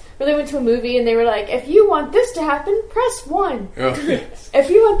this. Where they went to a movie and they were like, if you want this to happen, press 1. Oh, yes. If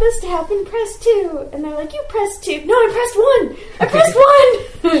you want this to happen, press 2. And they're like, you pressed 2. No, I pressed 1. I pressed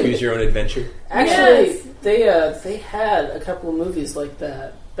 1. Choose your own adventure. Actually, they had a couple of movies like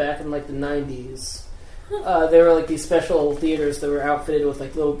that back in like the 90s. They were like these special theaters that were outfitted with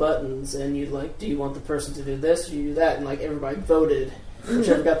like little buttons, and you'd like, do you want the person to do this or you do that? And like everybody voted,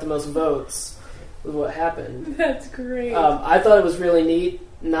 whichever got the most votes was what happened. That's great. I thought it was really neat.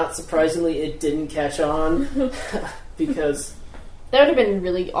 Not surprisingly, it didn't catch on because That would have been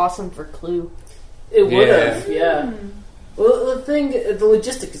really awesome for Clue. it would have, yeah. Well, the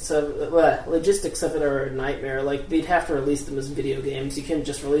logistics of it are a nightmare. Like they'd have to release them as video games. You can't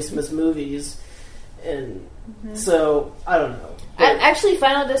just release them as movies, and so I don't know. But Actually,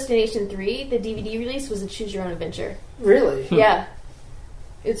 Final Destination 3, the DVD release, was a choose your own adventure. really, Yeah.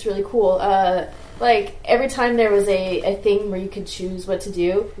 It's really cool. Like, every time there was a thing where you could choose what to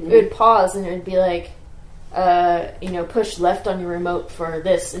do, it would pause and it would be like, push left on your remote for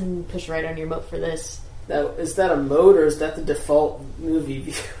this and push right on your remote for this. is that a mode or is that the default movie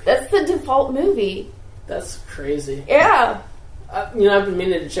view? That's the default movie. That's crazy. Yeah. I've been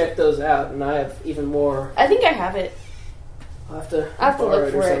meaning to check those out, and I have even more. I think I have it. I'll have to look borrow it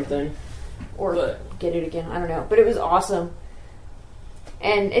or for it. something. Or get it again. I don't know. But it was awesome.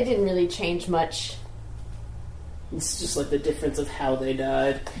 And it didn't really change much. It's just like the difference of how they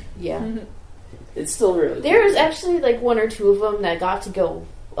died. Yeah. It's still really There cool. was actually like one or two of them that got to go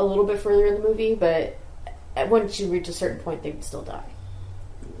a little bit further in the movie, but once you reach a certain point, they would still die.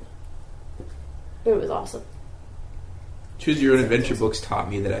 But it was awesome. Choose your own adventure books taught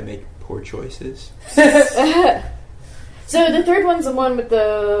me that I make poor choices. So the third one's the one with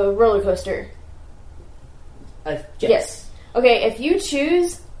the roller coaster. I guess. Yes. Okay, if you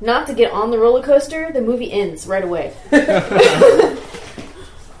choose not to get on the roller coaster, the movie ends right away. That's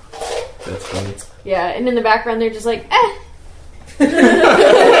funny. Yeah, and in the background they're just like,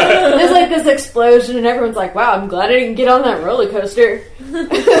 There's like this explosion and everyone's like, wow, I'm glad I didn't get on that roller coaster.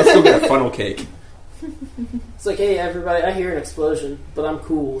 Let's go get a funnel cake. It's like, hey, everybody, I hear an explosion, but I'm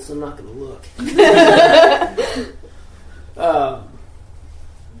cool, so I'm not going to look. Wow.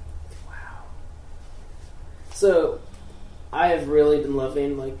 So, I have really been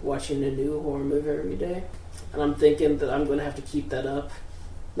loving like watching a new horror movie every day, and I'm thinking that I'm going to have to keep that up.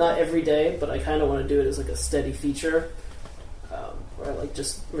 Not every day, but I kind of want to do it as like a steady feature, where I like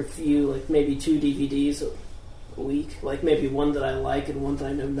just review like maybe 2 DVDs a week, like maybe one that I like and one that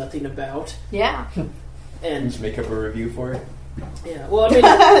I know nothing about. Yeah. And Just make up a review for it. yeah, well, I mean,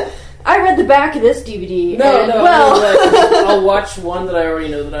 I read the back of this DVD. no, and, I well, mean, like, I'll watch one that I already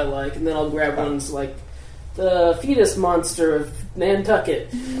know that I like, and then I'll grab ones like the fetus monster of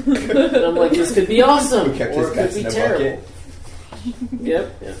Nantucket, and I'm like, this could be awesome, Who kept or his it could bets be in a terrible. bucket?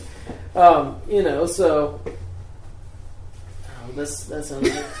 Yep. So. Oh, that sounds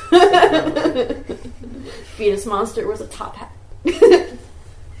like Fetus Monster was a top hat.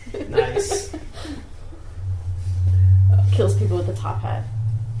 nice. Kills people with a top hat.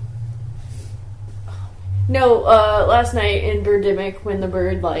 No, last night in Birdemic, when the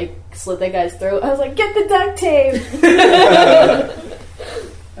bird like slit that guy's throat, I was like, "Get the duct tape."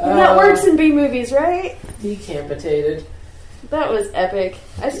 That works in B movies, right? Decapitated. That was epic.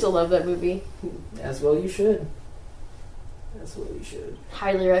 I still love that movie. As well you should. As well you should.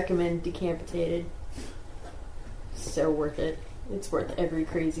 Highly recommend Decapitated. So worth it. It's worth every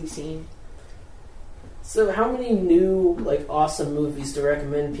crazy scene. So how many new, like, awesome movies to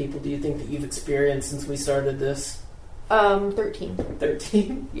recommend people do you think that you've experienced since we started this? 13.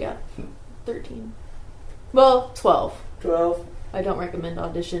 13? Yeah. 13. Well, 12. 12? I don't recommend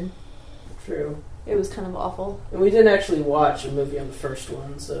Audition. True. It was kind of awful. And we didn't actually watch a movie on the first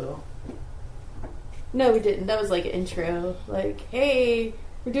one, so... No, we didn't. That was like an intro. Like, hey,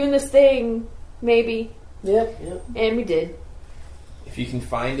 we're doing this thing. Maybe. Yep. And we did. If you can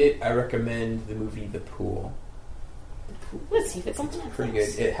find it, I recommend the movie The Pool. Let's see if it's on Netflix. Pretty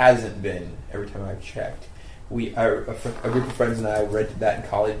good. It hasn't been every time I've checked. A group of friends and I rented that in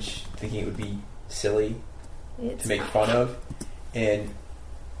college, thinking it would be silly to make fun of, and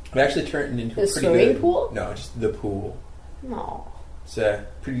it actually turned into The a pretty swimming good pool? No, just The Pool. No. It's a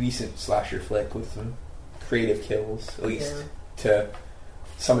pretty decent slasher flick with some creative kills, at least to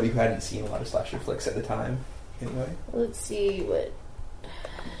somebody who hadn't seen a lot of slasher flicks at the time. Anyway, Let's see what.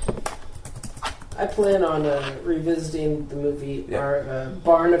 I plan on revisiting the movie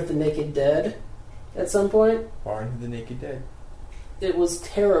Barn of the Naked Dead at some point. Barn of the Naked Dead. It was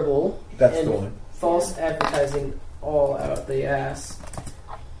terrible. That's and the one. False advertising all out the ass.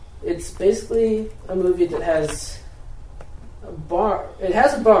 It's basically a movie that has a barn. It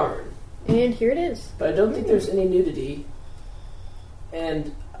has a barn. And here it is. But I don't think there's any nudity.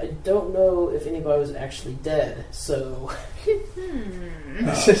 And I don't know if anybody was actually dead, so...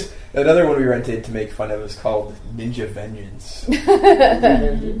 Another one we rented to make fun of was called Ninja Vengeance.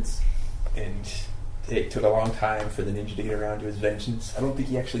 Vengeance. And it took a long time for the ninja to get around to his vengeance. I don't think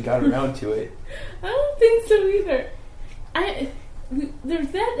he actually got around to it. I don't think so either. There's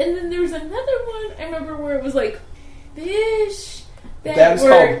that, and then there was another one, I remember, where it was like fish that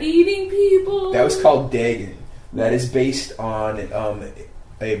were eating people. That was called Dagon. That is based on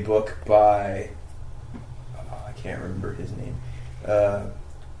a book by... I can't remember his name.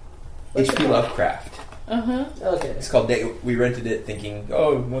 H.P. Lovecraft. Uh-huh. Okay. It's called Dagon. We rented it thinking,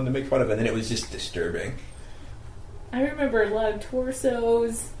 one to make fun of it, and then it was just disturbing. I remember a lot of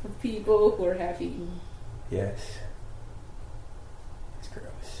torsos of people who were half eaten. Yes. It's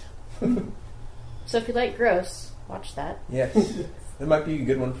gross. So if you like gross, watch that. Yes. That might be a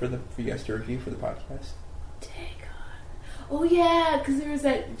good one for you guys to review for the podcast. Dagon. Oh yeah, because there was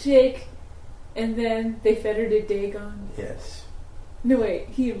that chick, and then they fed her to Dagon. Yes. No wait,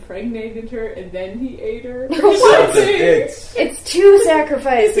 he impregnated her and then he ate her. What? It's two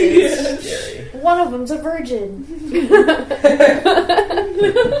sacrifices. It's scary. One of them's a virgin.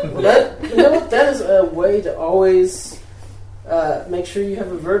 Well, that is a way to always make sure you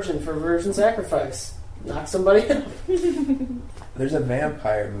have a virgin for virgin sacrifice. Knock somebody out. There's a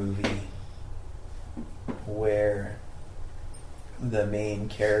vampire movie where the main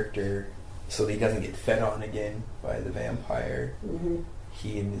character, so that he doesn't get fed on again by the vampire,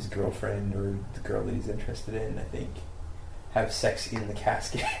 he and his girlfriend, or the girl that he's interested in, I think, have sex in the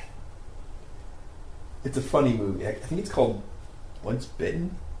casket. It's a funny movie. I think it's called Once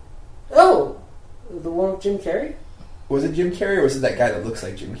Bitten. Oh! The one with Jim Carrey? Was it Jim Carrey, or was it that guy that looks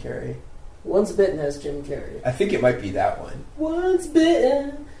like Jim Carrey? Once Bitten has Jim Carrey. I think it might be that one. Once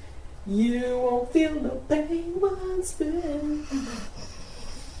bitten, you won't feel no pain. Once bitten.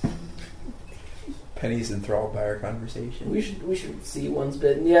 Penny's enthralled by our conversation. We should see Once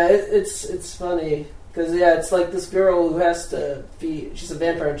Bitten. Yeah, it's funny because it's like this girl who has to feed. She's a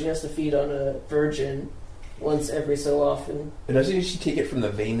vampire and she has to feed on a virgin once every so often. But doesn't she take it from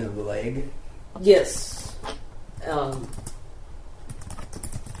the vein of the leg? Yes.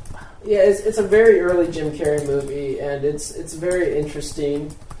 Yeah, it's a very early Jim Carrey movie, and it's very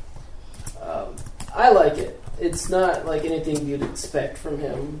interesting. I like it. It's not like anything you'd expect from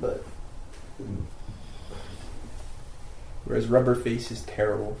him, but. Whereas Rubberface is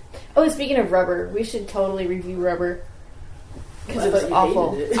terrible. Oh, speaking of Rubber, we should totally review Rubber. Because Well, I it's thought you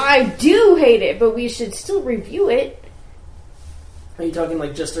awful. hated it. I do hate it, but we should still review it. Are you talking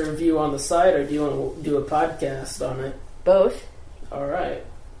like just a review on the site, or do you want to do a podcast on it? Both. All right.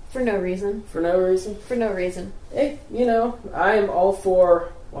 For no reason. For no reason? For no reason. Hey, I am all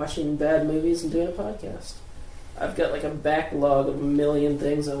for watching bad movies and doing a podcast. I've got like a backlog of a million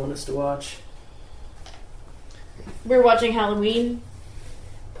things I want us to watch. We're watching Halloween.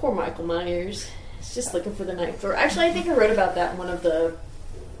 Poor Michael Myers. He's just looking for the ninth door. Actually, I think I wrote about that in one of the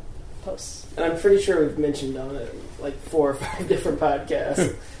posts. And I'm pretty sure we've mentioned on it like 4 or 5 different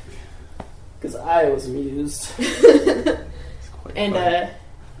podcasts. Because I was amused. And,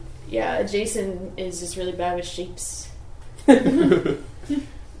 yeah, Jason is just really bad with shapes.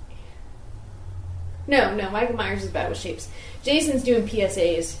 No, Michael Myers is bad with shapes. Jason's doing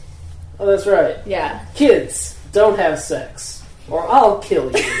PSAs. Oh, that's right. Yeah. Kids, don't have sex, or I'll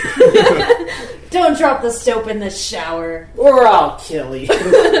kill you. Don't drop the soap in the shower. Or I'll kill you.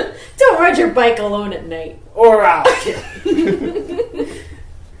 Don't ride your bike alone at night. Or I'll kill you.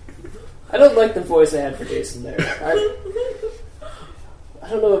 I don't like the voice I had for Jason there. I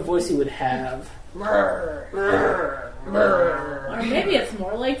don't know what voice he would have. Or maybe it's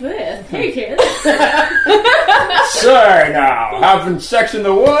more like this. Hey, kids. Say now, having sex in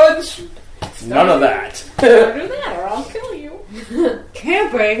the woods? None of that. Don't do that or I'll kill you.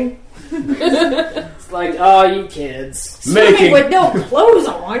 Camping? It's like, oh, you kids. Swimming with no clothes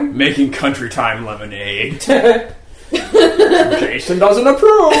on. Making country time lemonade. Jason doesn't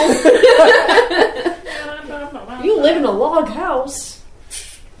approve. You live in a log house.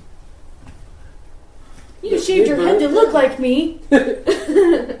 You shaved your head to look like me.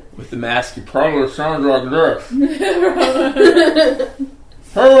 With the mask, you probably sound like this.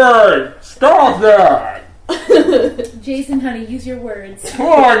 Hey, stop that! Jason, honey, use your words. Come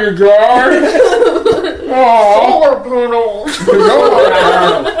on, you guys! Solar panels.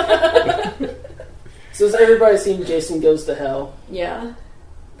 So has everybody seen Jason Goes to Hell? Yeah.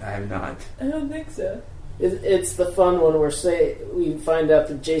 I have not. I don't think so. It's the fun one where we find out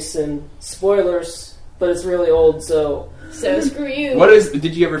that Jason, spoilers, but it's really old, so screw you.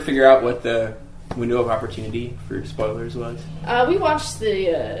 Did you ever figure out what the window of opportunity for spoilers was? We watched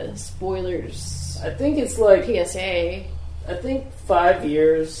the spoilers. I think it's like PSA. I think 5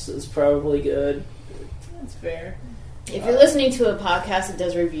 years is probably good. That's fair. If you're listening to a podcast that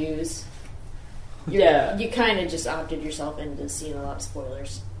does reviews, Yeah. you kind of just opted yourself into seeing a lot of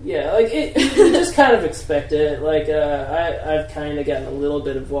spoilers. Yeah, like you just kind of expect it. Like I've kind of gotten a little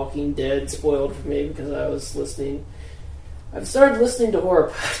bit of Walking Dead spoiled for me because I've started listening to horror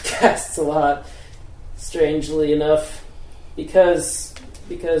podcasts a lot, strangely enough, because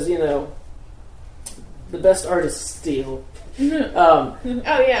you know the best artists steal. Oh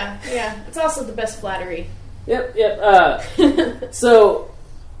yeah. It's also the best flattery. Yep. So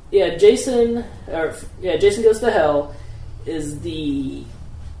yeah, Jason Goes to Hell is the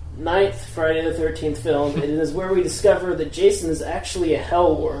 9th Friday the 13th film. It is where we discover that Jason is actually a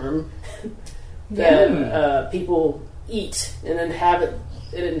hell worm that people eat and it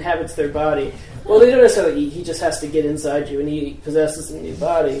inhabits their body. Well, they don't necessarily eat. He just has to get inside you, and he possesses a new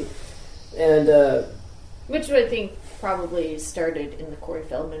body. And which I think probably started in the Corey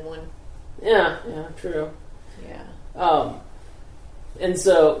Feldman one. Yeah, true. Yeah. And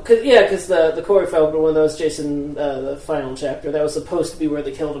so, because the Corey Feldman one, that was Jason, the final chapter, that was supposed to be where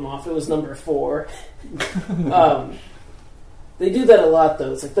they killed him off. It was number 4. They do that a lot,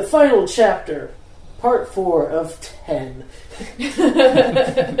 though. It's like the final chapter, part 4 of 10.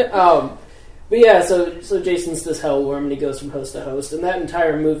 But yeah, so Jason's this hell worm, and he goes from host to host. And that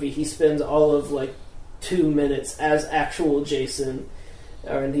entire movie, he spends all of 2 minutes as actual Jason.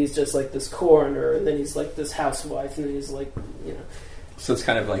 And he's just like this coroner, and then he's like this housewife, and then he's like, you know. So it's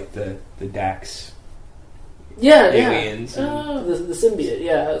kind of like the Dax aliens. Yeah. The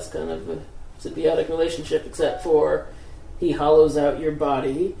symbiote, it's kind of a symbiotic relationship, except for he hollows out your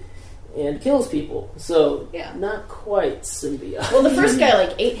body and kills people. So, not quite symbiotic. Well, the first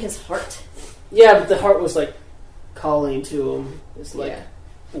guy, ate his heart. Yeah, but the heart was, calling to him. It's like,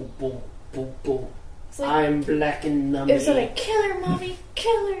 boom, boom, boom, boom. I'm black and numb. It was like, kill her, mommy,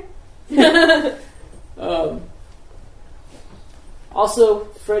 kill her. Also,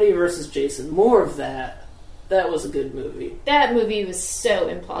 Freddy vs. Jason. More of that. That was a good movie. That movie was so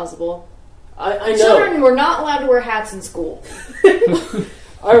implausible. I know. Children were not allowed to wear hats in school.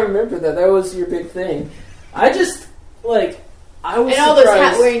 I remember that. That was your big thing. I was and all surprised. Those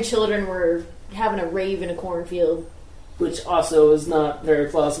hat-wearing children were having a rave in a cornfield. Which also is not very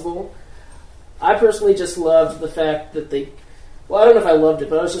plausible. I personally just loved the fact that I don't know if I loved it,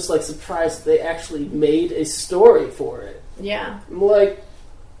 but I was just surprised that they actually made a story for it. Yeah.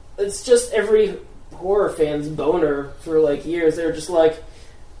 It's just every horror fan's boner for years. They were just let's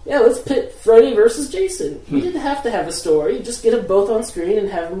pit Freddy versus Jason. You didn't have to have a story. You just get them both on screen and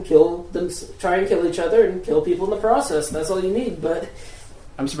have them try and kill each other and kill people in the process. That's all you need, but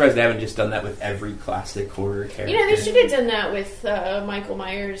I'm surprised they haven't just done that with every classic horror character. They should have done that with Michael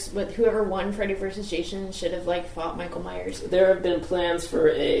Myers. With whoever won Freddy vs. Jason should have fought Michael Myers. There have been plans for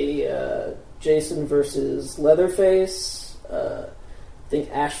a Jason versus Leatherface. I think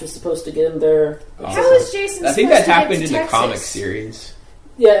Ash was supposed to get him there. How is Jason? I think that happened in the comic series.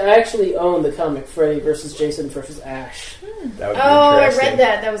 Yeah, I actually own the comic Freddy vs. Jason versus Ash. That would be I interesting. read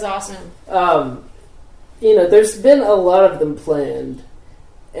that. That was awesome. There's been a lot of them planned.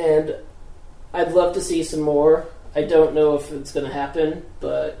 And I'd love to see some more. I don't know if it's going to happen,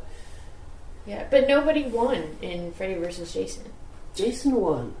 but... Yeah, but nobody won in Freddy vs. Jason. Jason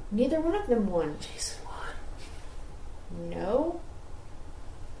won. Neither one of them won. Jason won. No?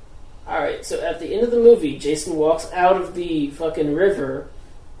 Alright, so at the end of the movie, Jason walks out of the fucking river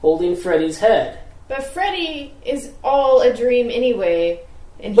holding Freddy's head. But Freddy is all a dream anyway.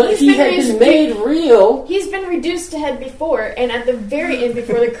 And but he had been made real. He's been reduced to head before, and at the very end,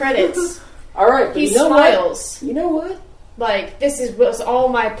 before the credits, alright, but he you know smiles. What? You know what? This was all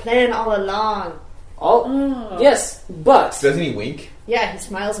my plan all along. Yes, but... Doesn't he wink? Yeah, he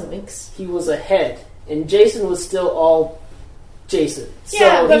smiles and winks. He was a head, and Jason was still all Jason.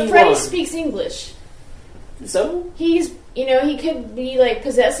 Yeah, so but Freddy won. speaks English. So? He could be,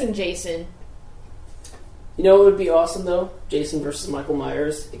 possessing Jason. You know what would be awesome, though? Jason versus Michael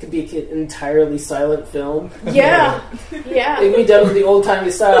Myers. It could be an entirely silent film. Yeah. Yeah. It could be done with the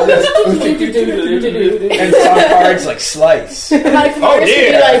old-timey style. And song cards like Slice. Michael Myers would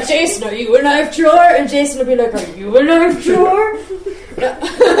be like, Jason, are you a knife drawer? And Jason would be like, are you a knife drawer? And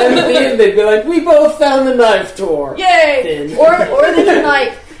at the end, they'd be like, we both found the knife drawer. Yay! Or they can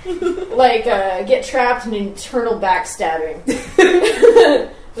like get trapped in internal backstabbing.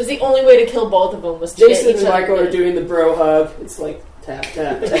 It was the only way to kill both of them was to Jason get each and other Michael dead. are doing the bro hug. It's like tap,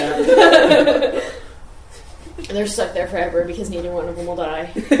 tap, tap. And they're stuck there forever because neither one of them will die.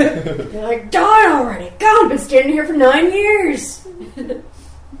 They're like, die already! God, I've been standing here for 9 years!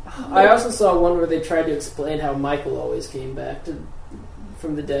 I also saw one where they tried to explain how Michael always came back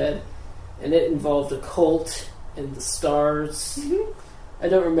from the dead. And it involved a cult and the stars. I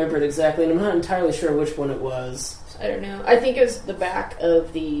don't remember it exactly, and I'm not entirely sure which one it was. I don't know. I think it was the back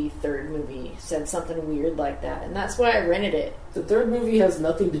of the third movie said something weird like that, and that's why I rented it. The third movie has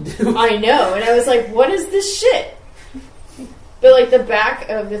nothing to do. I know, and I was like, what is this shit? But like the back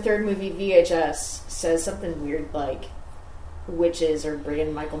of the third movie VHS says something weird like witches are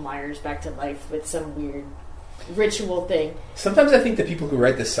bringing Michael Myers back to life with some weird ritual thing. Sometimes I think the people who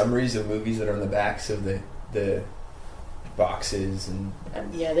write the summaries of movies that are on the backs of the boxes and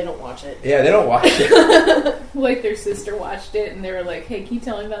Yeah, they don't watch it. yeah, they don't watch it. Like their sister watched it and they were like, "Hey, can you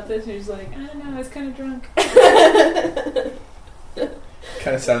tell me about this?" And he's like, "I don't know, I was kind of drunk."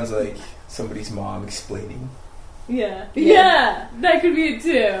 Kind of sounds like somebody's mom explaining. Yeah, that could be it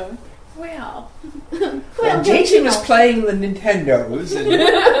too. Well, Well, Jason was playing the Nintendos and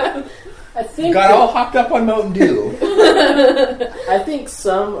I think got all hopped up on Mountain Dew. I think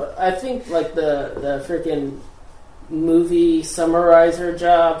like the freaking movie summarizer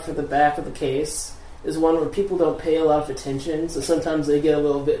job for the back of the case is one where people don't pay a lot of attention, so sometimes they get a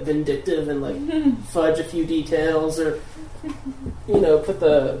little bit vindictive and like fudge a few details, or put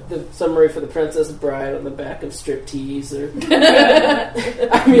the summary for the Princess Bride on the back of Striptease, or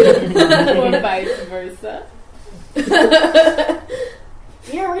or vice versa.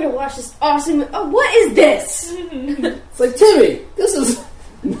 Yeah, we're gonna watch this awesome. Oh, what is this? it's like, Timmy, this is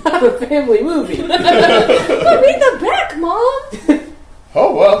not a family movie. Read the back, Mom.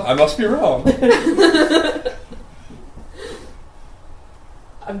 Oh well, I must be wrong.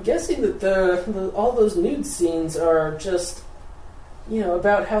 I'm guessing that all those nude scenes are just,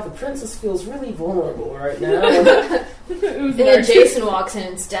 about how the princess feels really vulnerable right now. And then Jason walks in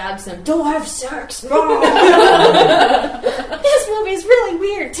and stabs them. Don't have sex, Mom. This movie's really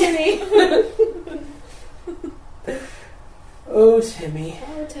weird, Timmy. Oh, Timmy.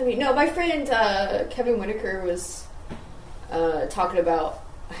 Oh, Timmy. No, my friend Kevin Whitaker was talking about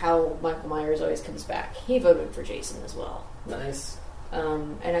how Michael Myers always comes back. He voted for Jason as well. Nice.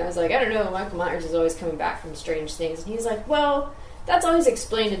 And I was like, I don't know, Michael Myers is always coming back from strange things. And he's like, well, that's always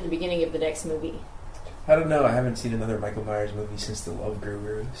explained at the beginning of the next movie. I don't know. I haven't seen another Michael Myers movie since The Love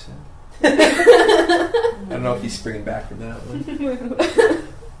Guru. So. I don't know if he's springing back from that one.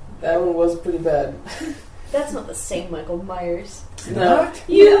 That one was pretty bad. That's not the same Michael Myers. No.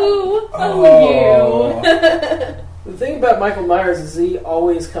 You! Oh, you! The thing about Michael Myers is he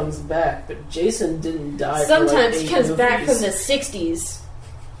always comes back, but Jason didn't die. Sometimes for he like 8 comes back movies. from the 60s.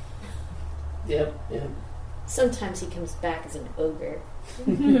 Yep. Sometimes he comes back as an ogre.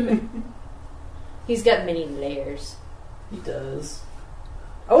 He's got many layers. He does.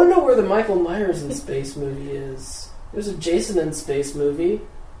 I want to know where the Michael Myers in space movie is. There's a Jason in space movie.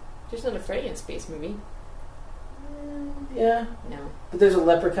 There's not a Freddy in space movie. Yeah. No. But there's a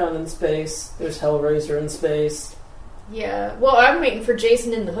Leprechaun in space. There's Hellraiser in space. Yeah. Well, I'm waiting for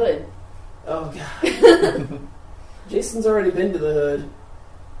Jason in the Hood. Oh, God. Jason's already been to the Hood.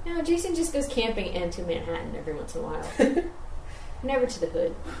 No, Jason just goes camping and to Manhattan every once in a while. Never to the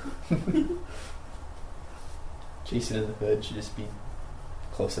Hood. Jason in the Hood should just be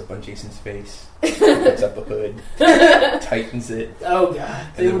close up on Jason's face. Picks up a hood, tightens it. Oh, God.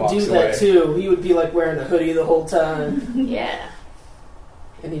 They then would do walks that, away. too. He would be, like, wearing a hoodie the whole time. Yeah.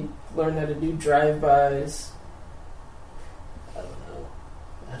 And he'd learn how to do drive-bys. I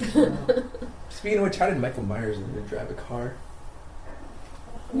don't know. Speaking of which, how did Michael Myers learn to drive a car?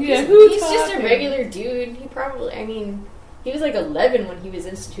 Yeah, who's He's just a talking? regular dude. He was like 11 when he was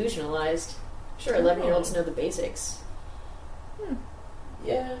institutionalized. I'm sure 11-year-olds know the basics.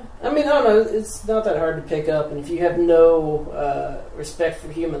 Yeah. I mean, I don't know. It's not that hard to pick up. And if you have no respect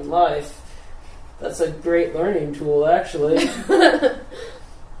for human life, that's a great learning tool, actually.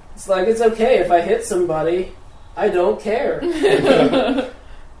 It's like, it's okay if I hit somebody. I don't care.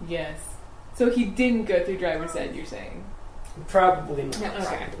 Yes. So he didn't go through driver's ed, you're saying? Probably not. No, Okay,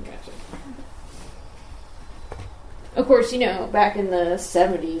 sorry. gotcha. Of course, back in the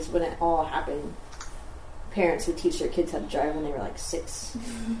 70s when it all happened, parents would teach their kids how to drive when they were like 6.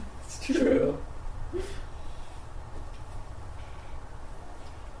 It's true.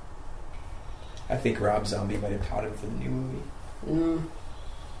 I think Rob Zombie might have taught him for the new movie.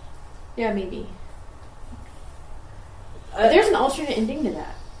 Yeah, maybe. There's an alternate ending to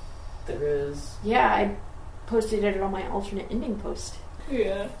that. There is. Yeah, I posted it on my alternate ending post.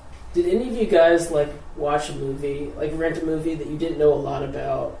 Yeah. Did any of you guys watch a movie, rent a movie that you didn't know a lot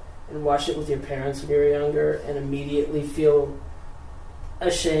about, and watch it with your parents when you were younger, and immediately feel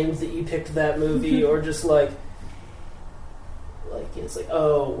ashamed that you picked that movie, or just it's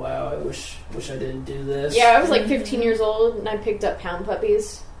oh wow, I wish I didn't do this. Yeah, I was 15 years old and I picked up Pound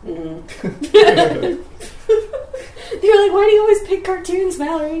Puppies. Mm-hmm. They were like, "Why do you always pick cartoons,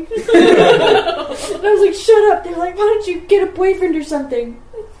 Mallory?" And I was like, "Shut up." They're like, "Why don't you get a boyfriend or something?"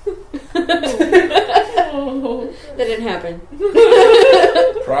 That didn't happen.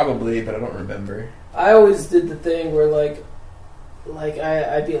 Probably, but I don't remember. I always did the thing where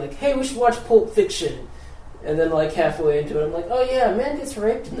I'd be like, "Hey, we should watch Pulp Fiction," and then halfway into it, I'm like, "Oh yeah, a man gets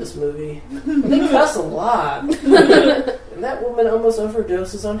raped in this movie. They cuss a lot, and that woman almost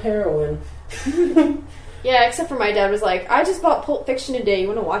overdoses on heroin." Yeah, except for my dad was like, "I just bought Pulp Fiction today. You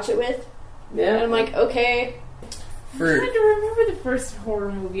want to watch it with?" Yeah, and I'm like, "Okay." I'm trying to remember the first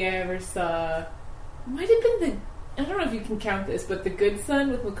horror movie I ever saw. It might have been I don't know if you can count this, but The Good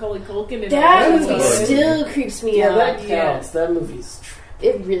Son with Macaulay Culkin. And that movie movie still creeps me yeah, out. that counts. That movie's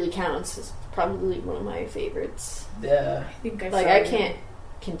It really counts. It's probably one of my favorites. yeah. I think I can't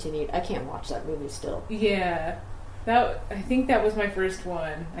continue. I can't watch that movie still. Yeah. I think that was my first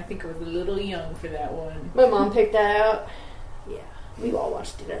one. I think I was a little young for that one. My mom picked that out. Yeah, we all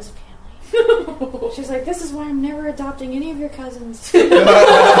watched it as a family. She's like, "This is why I'm never adopting any of your cousins."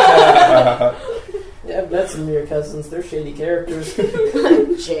 Yeah, I've met some of your cousins. They're shady characters.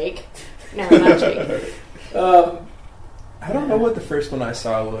 Jake. No, not Jake. I don't know what the first one I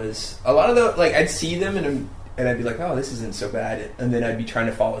saw was. A lot of I'd see them and I'd be like, "Oh, this isn't so bad," and then I'd be trying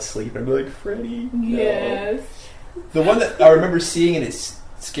to fall asleep and I'd be like, "Freddy." Yes. No. The one that I remember seeing and it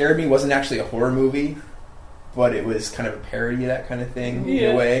scared me wasn't actually a horror movie, but it was kind of a parody of that kind of thing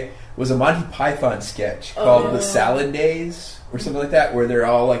in a way. Was a Monty Python sketch called The Salad Days or something like that, where they're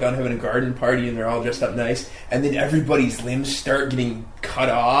all on having a garden party and they're all dressed up nice, and then everybody's limbs start getting cut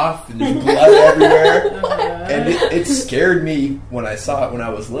off and there's blood everywhere. And it scared me when I saw it when I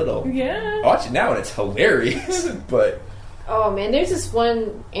was little. Yeah. I watch it now and it's hilarious. But oh man, there's this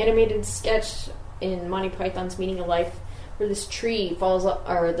one animated sketch in Monty Python's Meaning of Life where this tree falls off,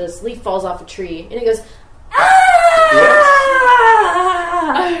 or this leaf falls off a tree, and it goes, "Ah!"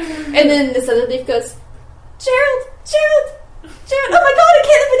 yes. And then this other leaf goes, Gerald, oh my god, I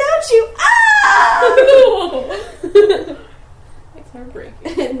can't live without you! Ah! It's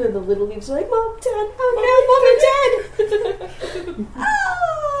heartbreaking. And then the little leaves are like, "Mom, Dad, oh no, Mom and Dad!"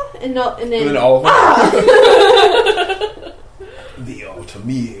 Ah! And then all of them. Ah! The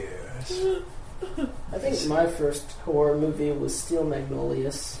Ultimeers. I think my first horror movie was Steel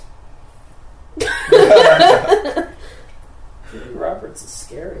Magnolias. Julia Roberts is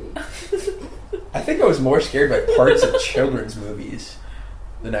scary. I think I was more scared by parts of children's movies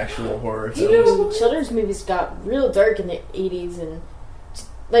than actual horror films. Children's movies got real dark in the 80s, and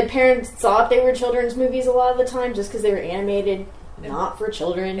parents thought they were children's movies a lot of the time just because they were animated, not for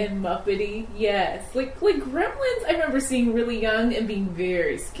children. And Muppety, yes. Like Gremlins, I remember seeing really young and being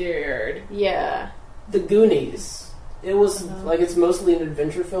very scared. Yeah. The Goonies. It was it's mostly an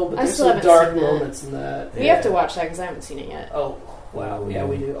adventure film, but there's some dark moments in that. We have to watch that because I haven't seen it yet. Oh, wow. Yeah,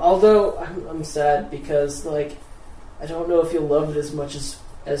 we do. Although, I'm sad because, I don't know if you'll love it as much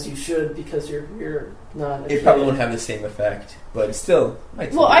as you should because you're not... It probably won't have the same effect, but it's still...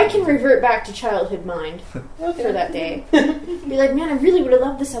 Well, I can revert back to childhood mind for that day. Be like, man, I really would have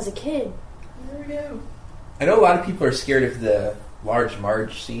loved this as a kid. There we go. I know a lot of people are scared of the Large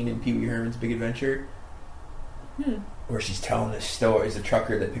Marge scene in Pee Wee Herman's Big Adventure. Where she's telling this story. It's a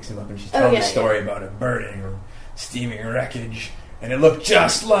trucker that picks him up and she's telling the story about a burning or steaming wreckage. And it looked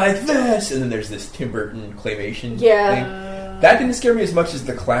just like this. And then there's this Tim Burton claymation thing. That didn't scare me as much as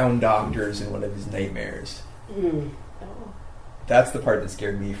the clown doctors in one of his nightmares. That's the part that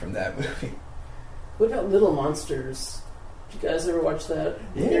scared me from that movie. What about Little Monsters? Did you guys ever watch that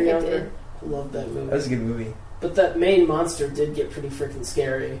when you were younger? I love that movie. That was a good movie. But that main monster did get pretty freaking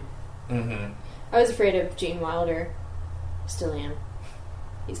scary. Mm-hmm. I was afraid of Gene Wilder. Still am.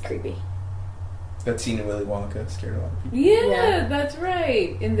 He's creepy. That scene in Willy Wonka scared a lot of people. Yeah, that's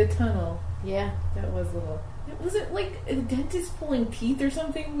right. In the tunnel. Yeah. That was a little. Was it like a dentist pulling teeth or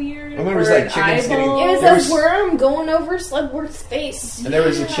something weird? I remember it was Or like an chickens getting- eyeball? It was There a was- worm going over Slugworth's face. And there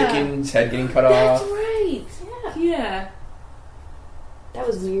was a Yeah. chicken's head getting cut That's off. right. Yeah. Yeah, That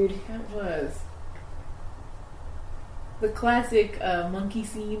was weird. that was. The classic monkey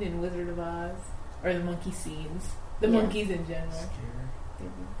scene in Wizard of Oz. Or the monkey scenes. The Yeah. monkeys in general. They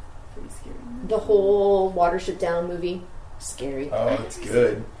were pretty scary. The whole Watership Down movie. Scary. Oh, it's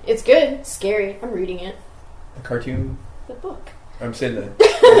good. It's good. Scary. I'm reading it. The cartoon. The book. I'm saying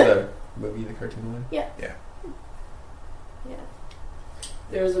the movie, the cartoon one. Yeah. Yeah. Yeah.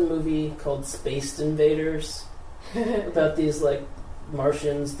 There's a movie called Spaced Invaders about these like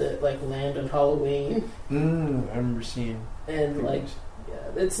Martians that like land on Halloween, I remember seeing. and like yeah,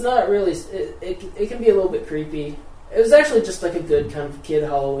 it's not really. It can be a little bit creepy. It was actually just like a good kind of kid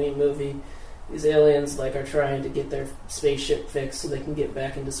Halloween movie. These aliens like are trying to get their spaceship fixed so they can get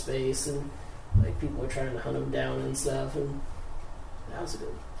back into space, and like people are trying to hunt them down and stuff. And that was a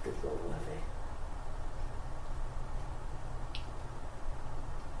good little movie.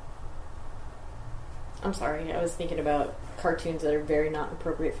 I'm sorry. I was thinking about cartoons that are very not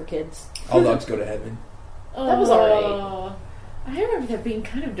appropriate for kids. All Dogs Go to Heaven. That was alright. Oh, I remember that being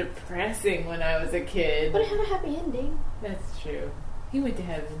kind of depressing when I was a kid. But it had a happy ending. That's true. He went to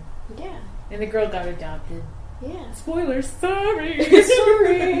heaven. Yeah. And the girl got adopted. Yeah. Spoilers, sorry.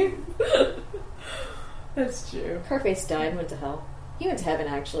 Sorry. That's true. Carface died and went to hell. He went to heaven,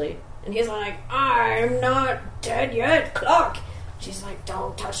 actually. And he's like, I'm not dead yet, clock. She's like,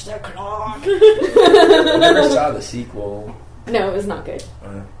 don't touch the clock. I never saw the sequel. No, it was not good.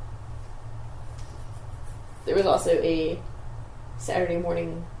 There was also a Saturday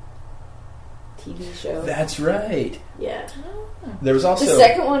morning TV show. That's right. Yeah. There was also The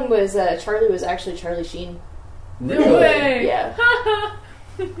second one was, Charlie was actually Charlie Sheen. No Really? way. Yeah.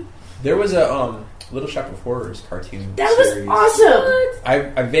 There was a Little Shop of Horrors cartoon That was series.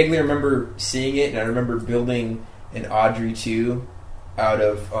 awesome! I vaguely remember seeing it, and I remember building an Audrey 2 out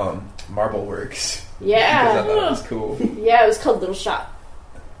of Marble Works. Because I Yeah. thought it was cool. Yeah, it was called Little Shop.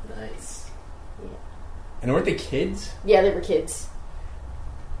 Nice. And weren't they kids? Yeah, they were kids.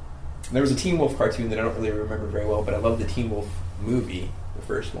 There was a Teen Wolf cartoon that I don't really remember very well, but I love the Teen Wolf movie, the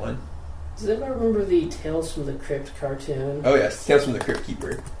first one. Does anyone remember the Tales from the Crypt cartoon? Oh yes, Tales from the Crypt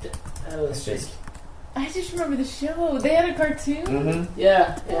Keeper. That was I just I just remember the show. They had a cartoon. Mm-hmm.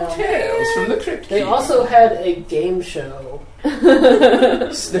 yeah. Tales from the Crypt They Keeper. also had a game show.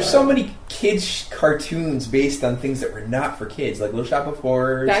 There's so many kids cartoons based on things that were not for kids, like Little Shop of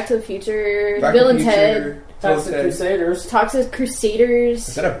Horrors, Back to the Future, Back to Bill the and Future, Ted, Bill and Toxic Ted. Crusaders. Toxic Crusaders.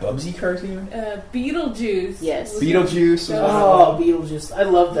 Is that a Bubsy cartoon? Beetlejuice. Yes. Beetlejuice was Oh, Beetlejuice. I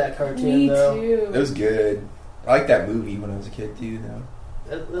love that cartoon, Me though. too. It was good. I liked that movie when I was a kid too, though.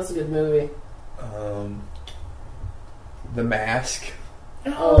 That's a good movie. The Mask.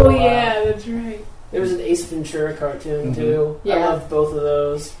 Oh, Oh, wow. yeah, that's right. There was an Ace Ventura cartoon, Mhm. too. I Yeah. loved both of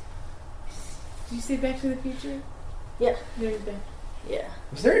those. Did you say Back to the Future? Yeah. There's that. Yeah.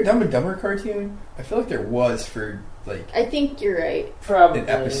 Was there a Dumb and Dumber cartoon? I feel like there was for like I think you're right. Probably. an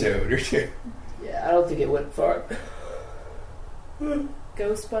episode or two. Yeah, I don't think it went far.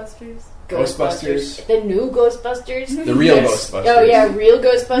 Ghostbusters. Ghostbusters. The new Ghostbusters. The real Yes. Ghostbusters. Oh yeah, real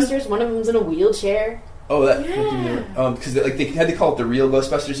Ghostbusters. One of them's in a wheelchair. Oh, that. Yeah. Because they had to call it the real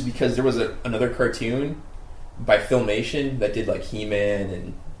Ghostbusters because there was another cartoon by Filmation that did like He-Man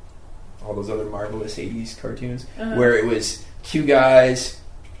and all those other marvelous '80s cartoons, Uh-huh. where it was two guys,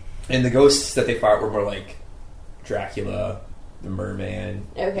 and the ghosts that they fought were more like Dracula, the Merman.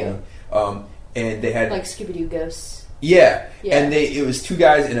 Okay. And they had Like Scooby Doo ghosts. yeah, Yeah. and it was two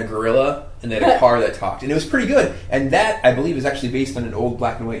guys in a gorilla, and they had a car that talked, and it was pretty good. And that I believe is actually based on an old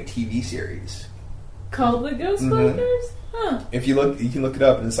black and white TV series. Called the Ghostbusters? Huh. If you look, you can look it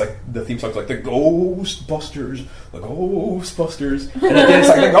up, and it's like the theme song's like the Ghostbusters, the Ghostbusters, and then it's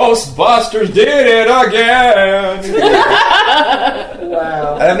like the Ghostbusters did it again.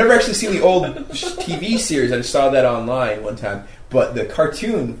 Wow. And I've never actually seen the old TV series. I just saw that online one time, but the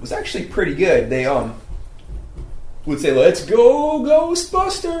cartoon was actually pretty good. They would say, "Let's go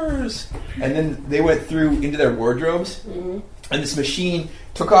Ghostbusters," and then they went through into their wardrobes, and this machine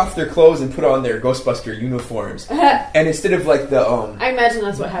took off their clothes and put on their Ghostbuster uniforms. And instead of like the I imagine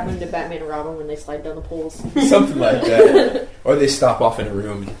that's what happened to Batman and Robin when they slide down the poles. something like that, or they stop off in a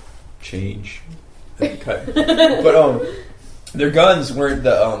room and change and cut. But their guns weren't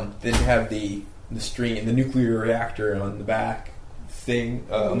didn't have the string, the nuclear reactor on the back thing,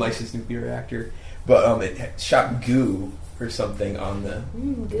 unlicensed nuclear reactor, but it had shot goo or something on the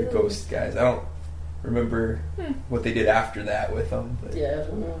Goo. ghost guys. I don't remember what they did after that with them, but Yeah, I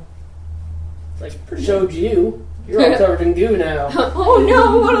don't know. Like, showed you. You're all covered in goo now. Oh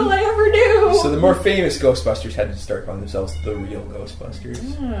no, what'll I ever do? So the more famous Ghostbusters had to start calling themselves the real Ghostbusters.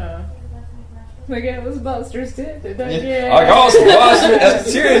 Like Ghostbusters did. Ghostbusters!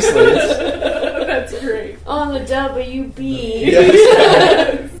 Seriously. That's great. On the WB.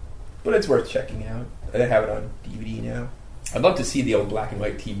 Yes. But it's worth checking out. I have it on DVD now. I'd love to see the old black and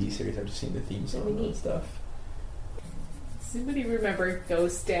white TV series. I've just seen the theme song and stuff. Does anybody remember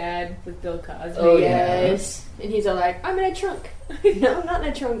Ghost Dad with Bill Cosby? Oh, yes. And he's all like, I'm in a trunk. No, I'm not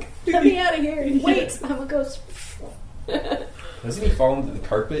in a trunk. Let me out of here. Wait, I'm a ghost. Doesn't he fall into the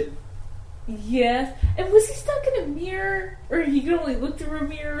carpet? Yes. And was he stuck in a mirror? Or he could only look through a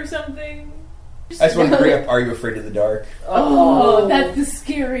mirror or something? I just want to bring up Are You Afraid of the Dark? Oh, that's the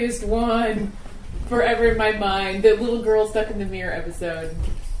scariest one forever in my mind. The little girl stuck in the mirror episode.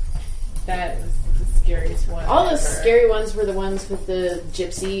 That was the scariest one. All ever. the scary ones were the ones with the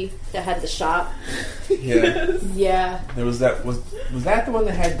gypsy that had the shop. Yeah. Yeah. There was that. Was that the one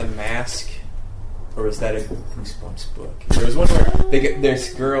that had the mask? Or was that a Goosebumps book? There was one where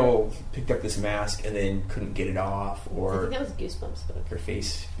this girl picked up this mask and then couldn't get it off, I or think that was a Goosebumps book. her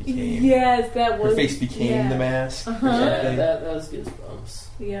face became... Yes, that was... Her face became the mask. Uh-huh. Yeah, that was Goosebumps.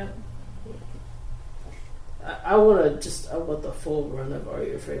 Yeah. I want the full run of Are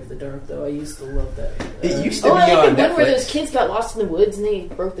You Afraid of the Dark, though. I used to love that. It used to Oh, be I like on the one where Netflix. those kids got lost in the woods and they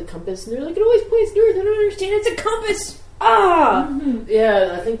broke the compass and they're like, it always points north. I don't understand. It's a compass. Ah! Mm-hmm.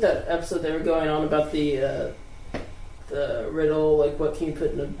 Yeah, I think that episode they were going on about the riddle, like what can you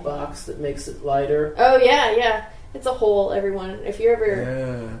put in a box that makes it lighter? Oh, yeah. It's a hole, everyone. If you're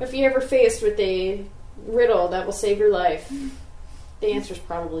ever faced with a riddle that will save your life, the answer's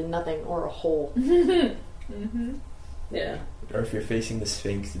probably nothing or a hole. Mm-hmm. Yeah. Or if you're facing the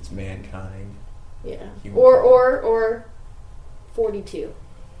Sphinx, it's mankind. Yeah. Humankind. Or 42.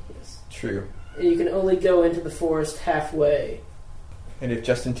 Yes. True. And you can only go into the forest halfway. And if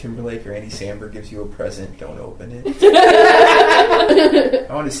Justin Timberlake or Andy Samberg gives you a present, don't open it.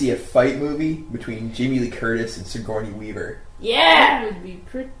 I want to see a fight movie between Jamie Lee Curtis and Sigourney Weaver. Yeah! That would be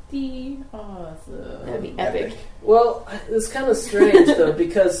pretty awesome. That would be epic. Well, it's kind of strange, though,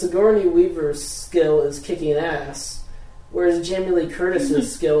 because Sigourney Weaver's skill is kicking ass, whereas Jamie Lee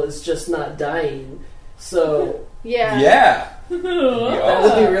Curtis's skill is just not dying. So... Yeah. Yeah! That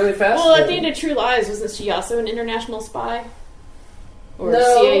would be really fascinating. Well, at the end of True Lies, wasn't she also an international spy? Or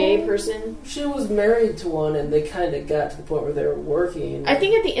No. CIA person? She was married to one, and they kind of got to the point where they were working. I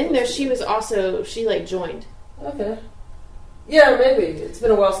think at the end there, she joined. Okay. Yeah, maybe. It's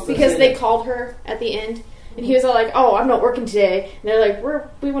been a while since Because I've they seen it. called her at the end, and he was all like, oh, I'm not working today. And they're like,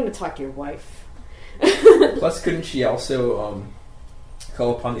 we want to talk to your wife. Plus, couldn't she also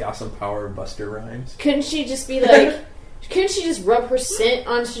call upon the awesome power of Buster Rhymes? Couldn't she just be like... Couldn't she just rub her scent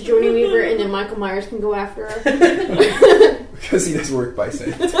on Sigourney Weaver and then Michael Myers can go after her? Because he does work by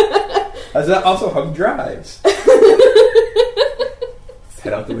scent. Does that also hug drives?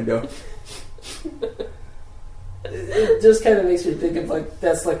 Head out the window. It just kind of makes me think of, like,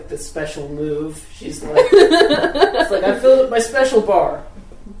 that's like the special move. She's like, it's like, I filled up my special bar.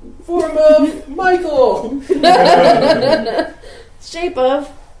 Form of Michael. Shape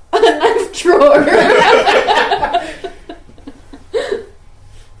of a knife drawer.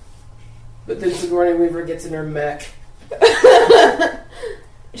 But then Sigourney Weaver gets in her mech.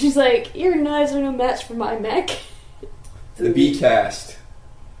 She's like, your knives are no match for my mech. The B-cast.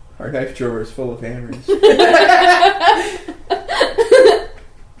 Our knife drawer is full of hammers.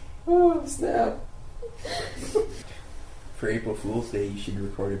 Oh, snap. For April Fool's Day, you should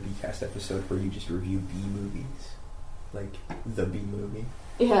record a B-cast episode where you just review B movies. Like, the B movie.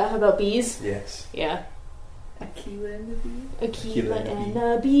 Yeah, how about bees? Yes. Yeah. Aquila and the Bee. Aquila and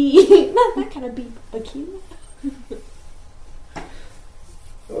a bee. Not that kind of bee. Aquila.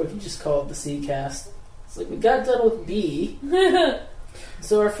 Or if you just call it the C-cast. It's like, we got done with B.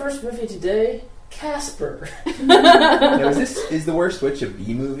 So our first movie today, Casper. Now, is The Worst Witch a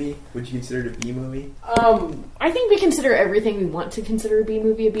B movie? Would you consider it a B movie? I think we consider everything we want to consider a B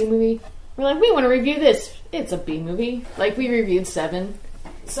movie a B movie. We're like, we want to review this. It's a B movie. Like, we reviewed 7.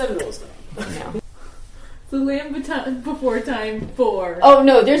 7 was done. No. The Land Before Time 4. Oh,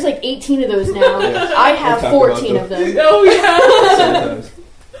 no, there's like 18 of those now. Yes. I have We'll talk 14 about of them. Oh, yeah. Sometimes.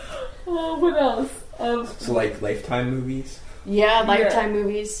 Oh, what else? So, like, Lifetime movies? Yeah, Lifetime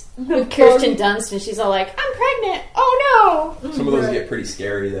movies. With Kirsten Dunst, and she's all like, I'm pregnant. Oh, no. Some of those get pretty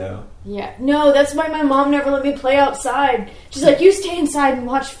scary, though. Yeah. No, that's why my mom never let me play outside. She's like, you stay inside and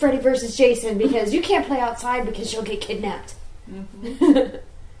watch Freddy vs. Jason because you can't play outside because you'll get kidnapped. Mm-hmm.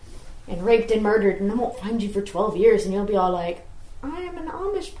 And raped and murdered, and I won't find you for 12 years, and you'll be all like, I am an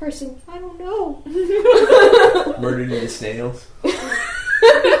Amish person. I don't know. Murdered into snails.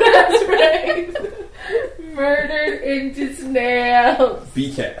 That's right. Murdered into snails.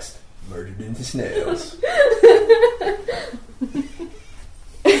 B-cast. Murdered into snails.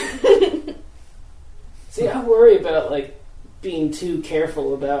 See, I worry about like being too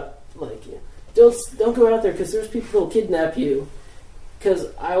careful about like don't go out there because there's people who'll kidnap you. Because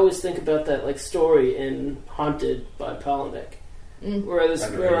I always think about that like story in Haunted by Palahniuk, where this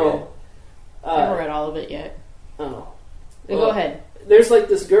girl. I haven't read all of it yet. Oh, Go ahead. There's like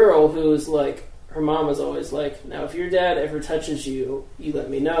this girl who's like her mom is always like, now if your dad ever touches you, you let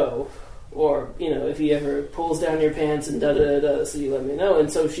me know. Or, if he ever pulls down your pants and da-da-da-da, so you let me know.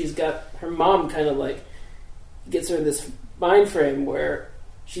 And so she's got, her mom kind of like, gets her in this mind frame where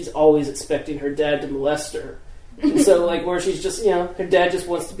she's always expecting her dad to molest her. And so, like, where she's just, her dad just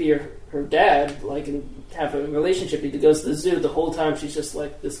wants to be her dad, like, and have a relationship. He goes to the zoo the whole time. She's just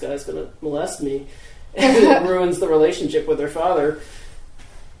like, this guy's going to molest me. And it ruins the relationship with her father.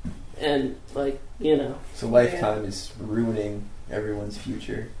 And, like, So Lifetime is ruining everyone's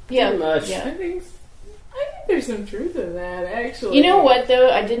future. Yeah, pretty much. Yeah. I think there's some truth in that, actually. You know what, though?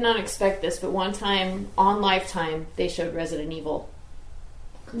 I did not expect this, but one time on Lifetime, they showed Resident Evil.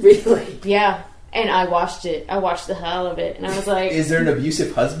 Really? Yeah. And I watched it. I watched the hell of it. And I was like... Is there an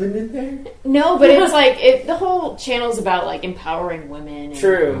abusive husband in there? No, but it's like... the whole channel's about, like, empowering women and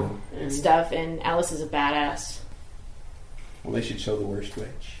True. stuff. And Alice is a badass. Well, they should show The Worst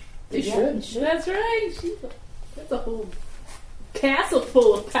Witch. They should. That's right. That's a whole castle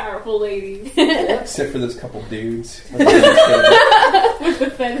full of powerful ladies. Except for those couple dudes. With the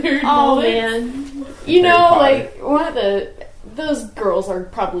feathered Oh, bullets. man. Harry You know, Potter. like, one of the... Those girls are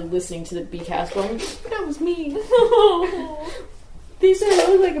probably listening to the B-cast going, that was me. They said I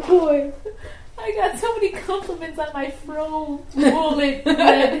look like a boy. I got so many compliments on my fro bullet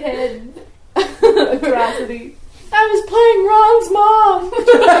redhead atrocity. I was playing Ron's mom.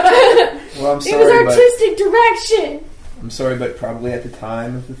 Well, I'm It sorry, was but artistic direction. I'm sorry, but probably at the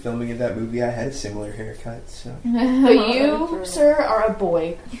time of the filming of that movie, I had a similar haircut. So But you, sir, are a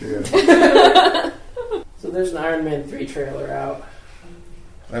boy. true. So there's an Iron Man 3 trailer out.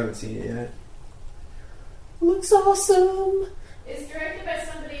 I haven't seen it yet. Looks awesome. It's directed by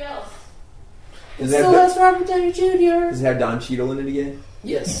somebody else. Does Still has Robert Downey Jr. Does it have Don Cheadle in it again?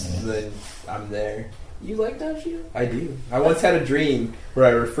 Yes. Then I'm there. You like Don Cheadle? I do. I once had a dream where I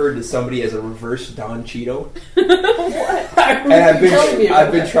referred to somebody as a reverse Don Cheadle. What? And I've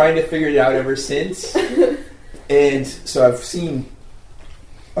been trying to figure it out ever since. And so I've seen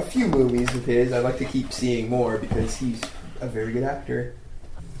a few movies of his. I'd like to keep seeing more because he's a very good actor.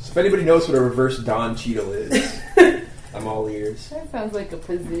 So if anybody knows what a reverse Don Cheadle is, I'm all ears. That sounds like a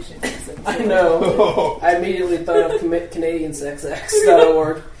position. I know. I immediately thought of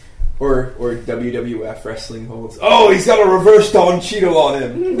CanadiansXX.org. Or WWF wrestling holds. Oh, he's got a reverse Don Cheadle on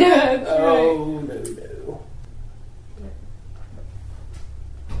him. That's Oh, no.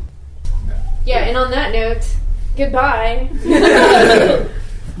 Yeah, and on that note, goodbye.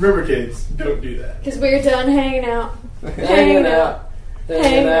 Remember, kids, don't do that. Because we're done hanging out. Hanging out.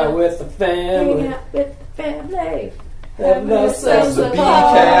 Hanging out with the family. Hanging out with the family. Having ourselves The a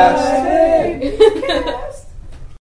B-cast.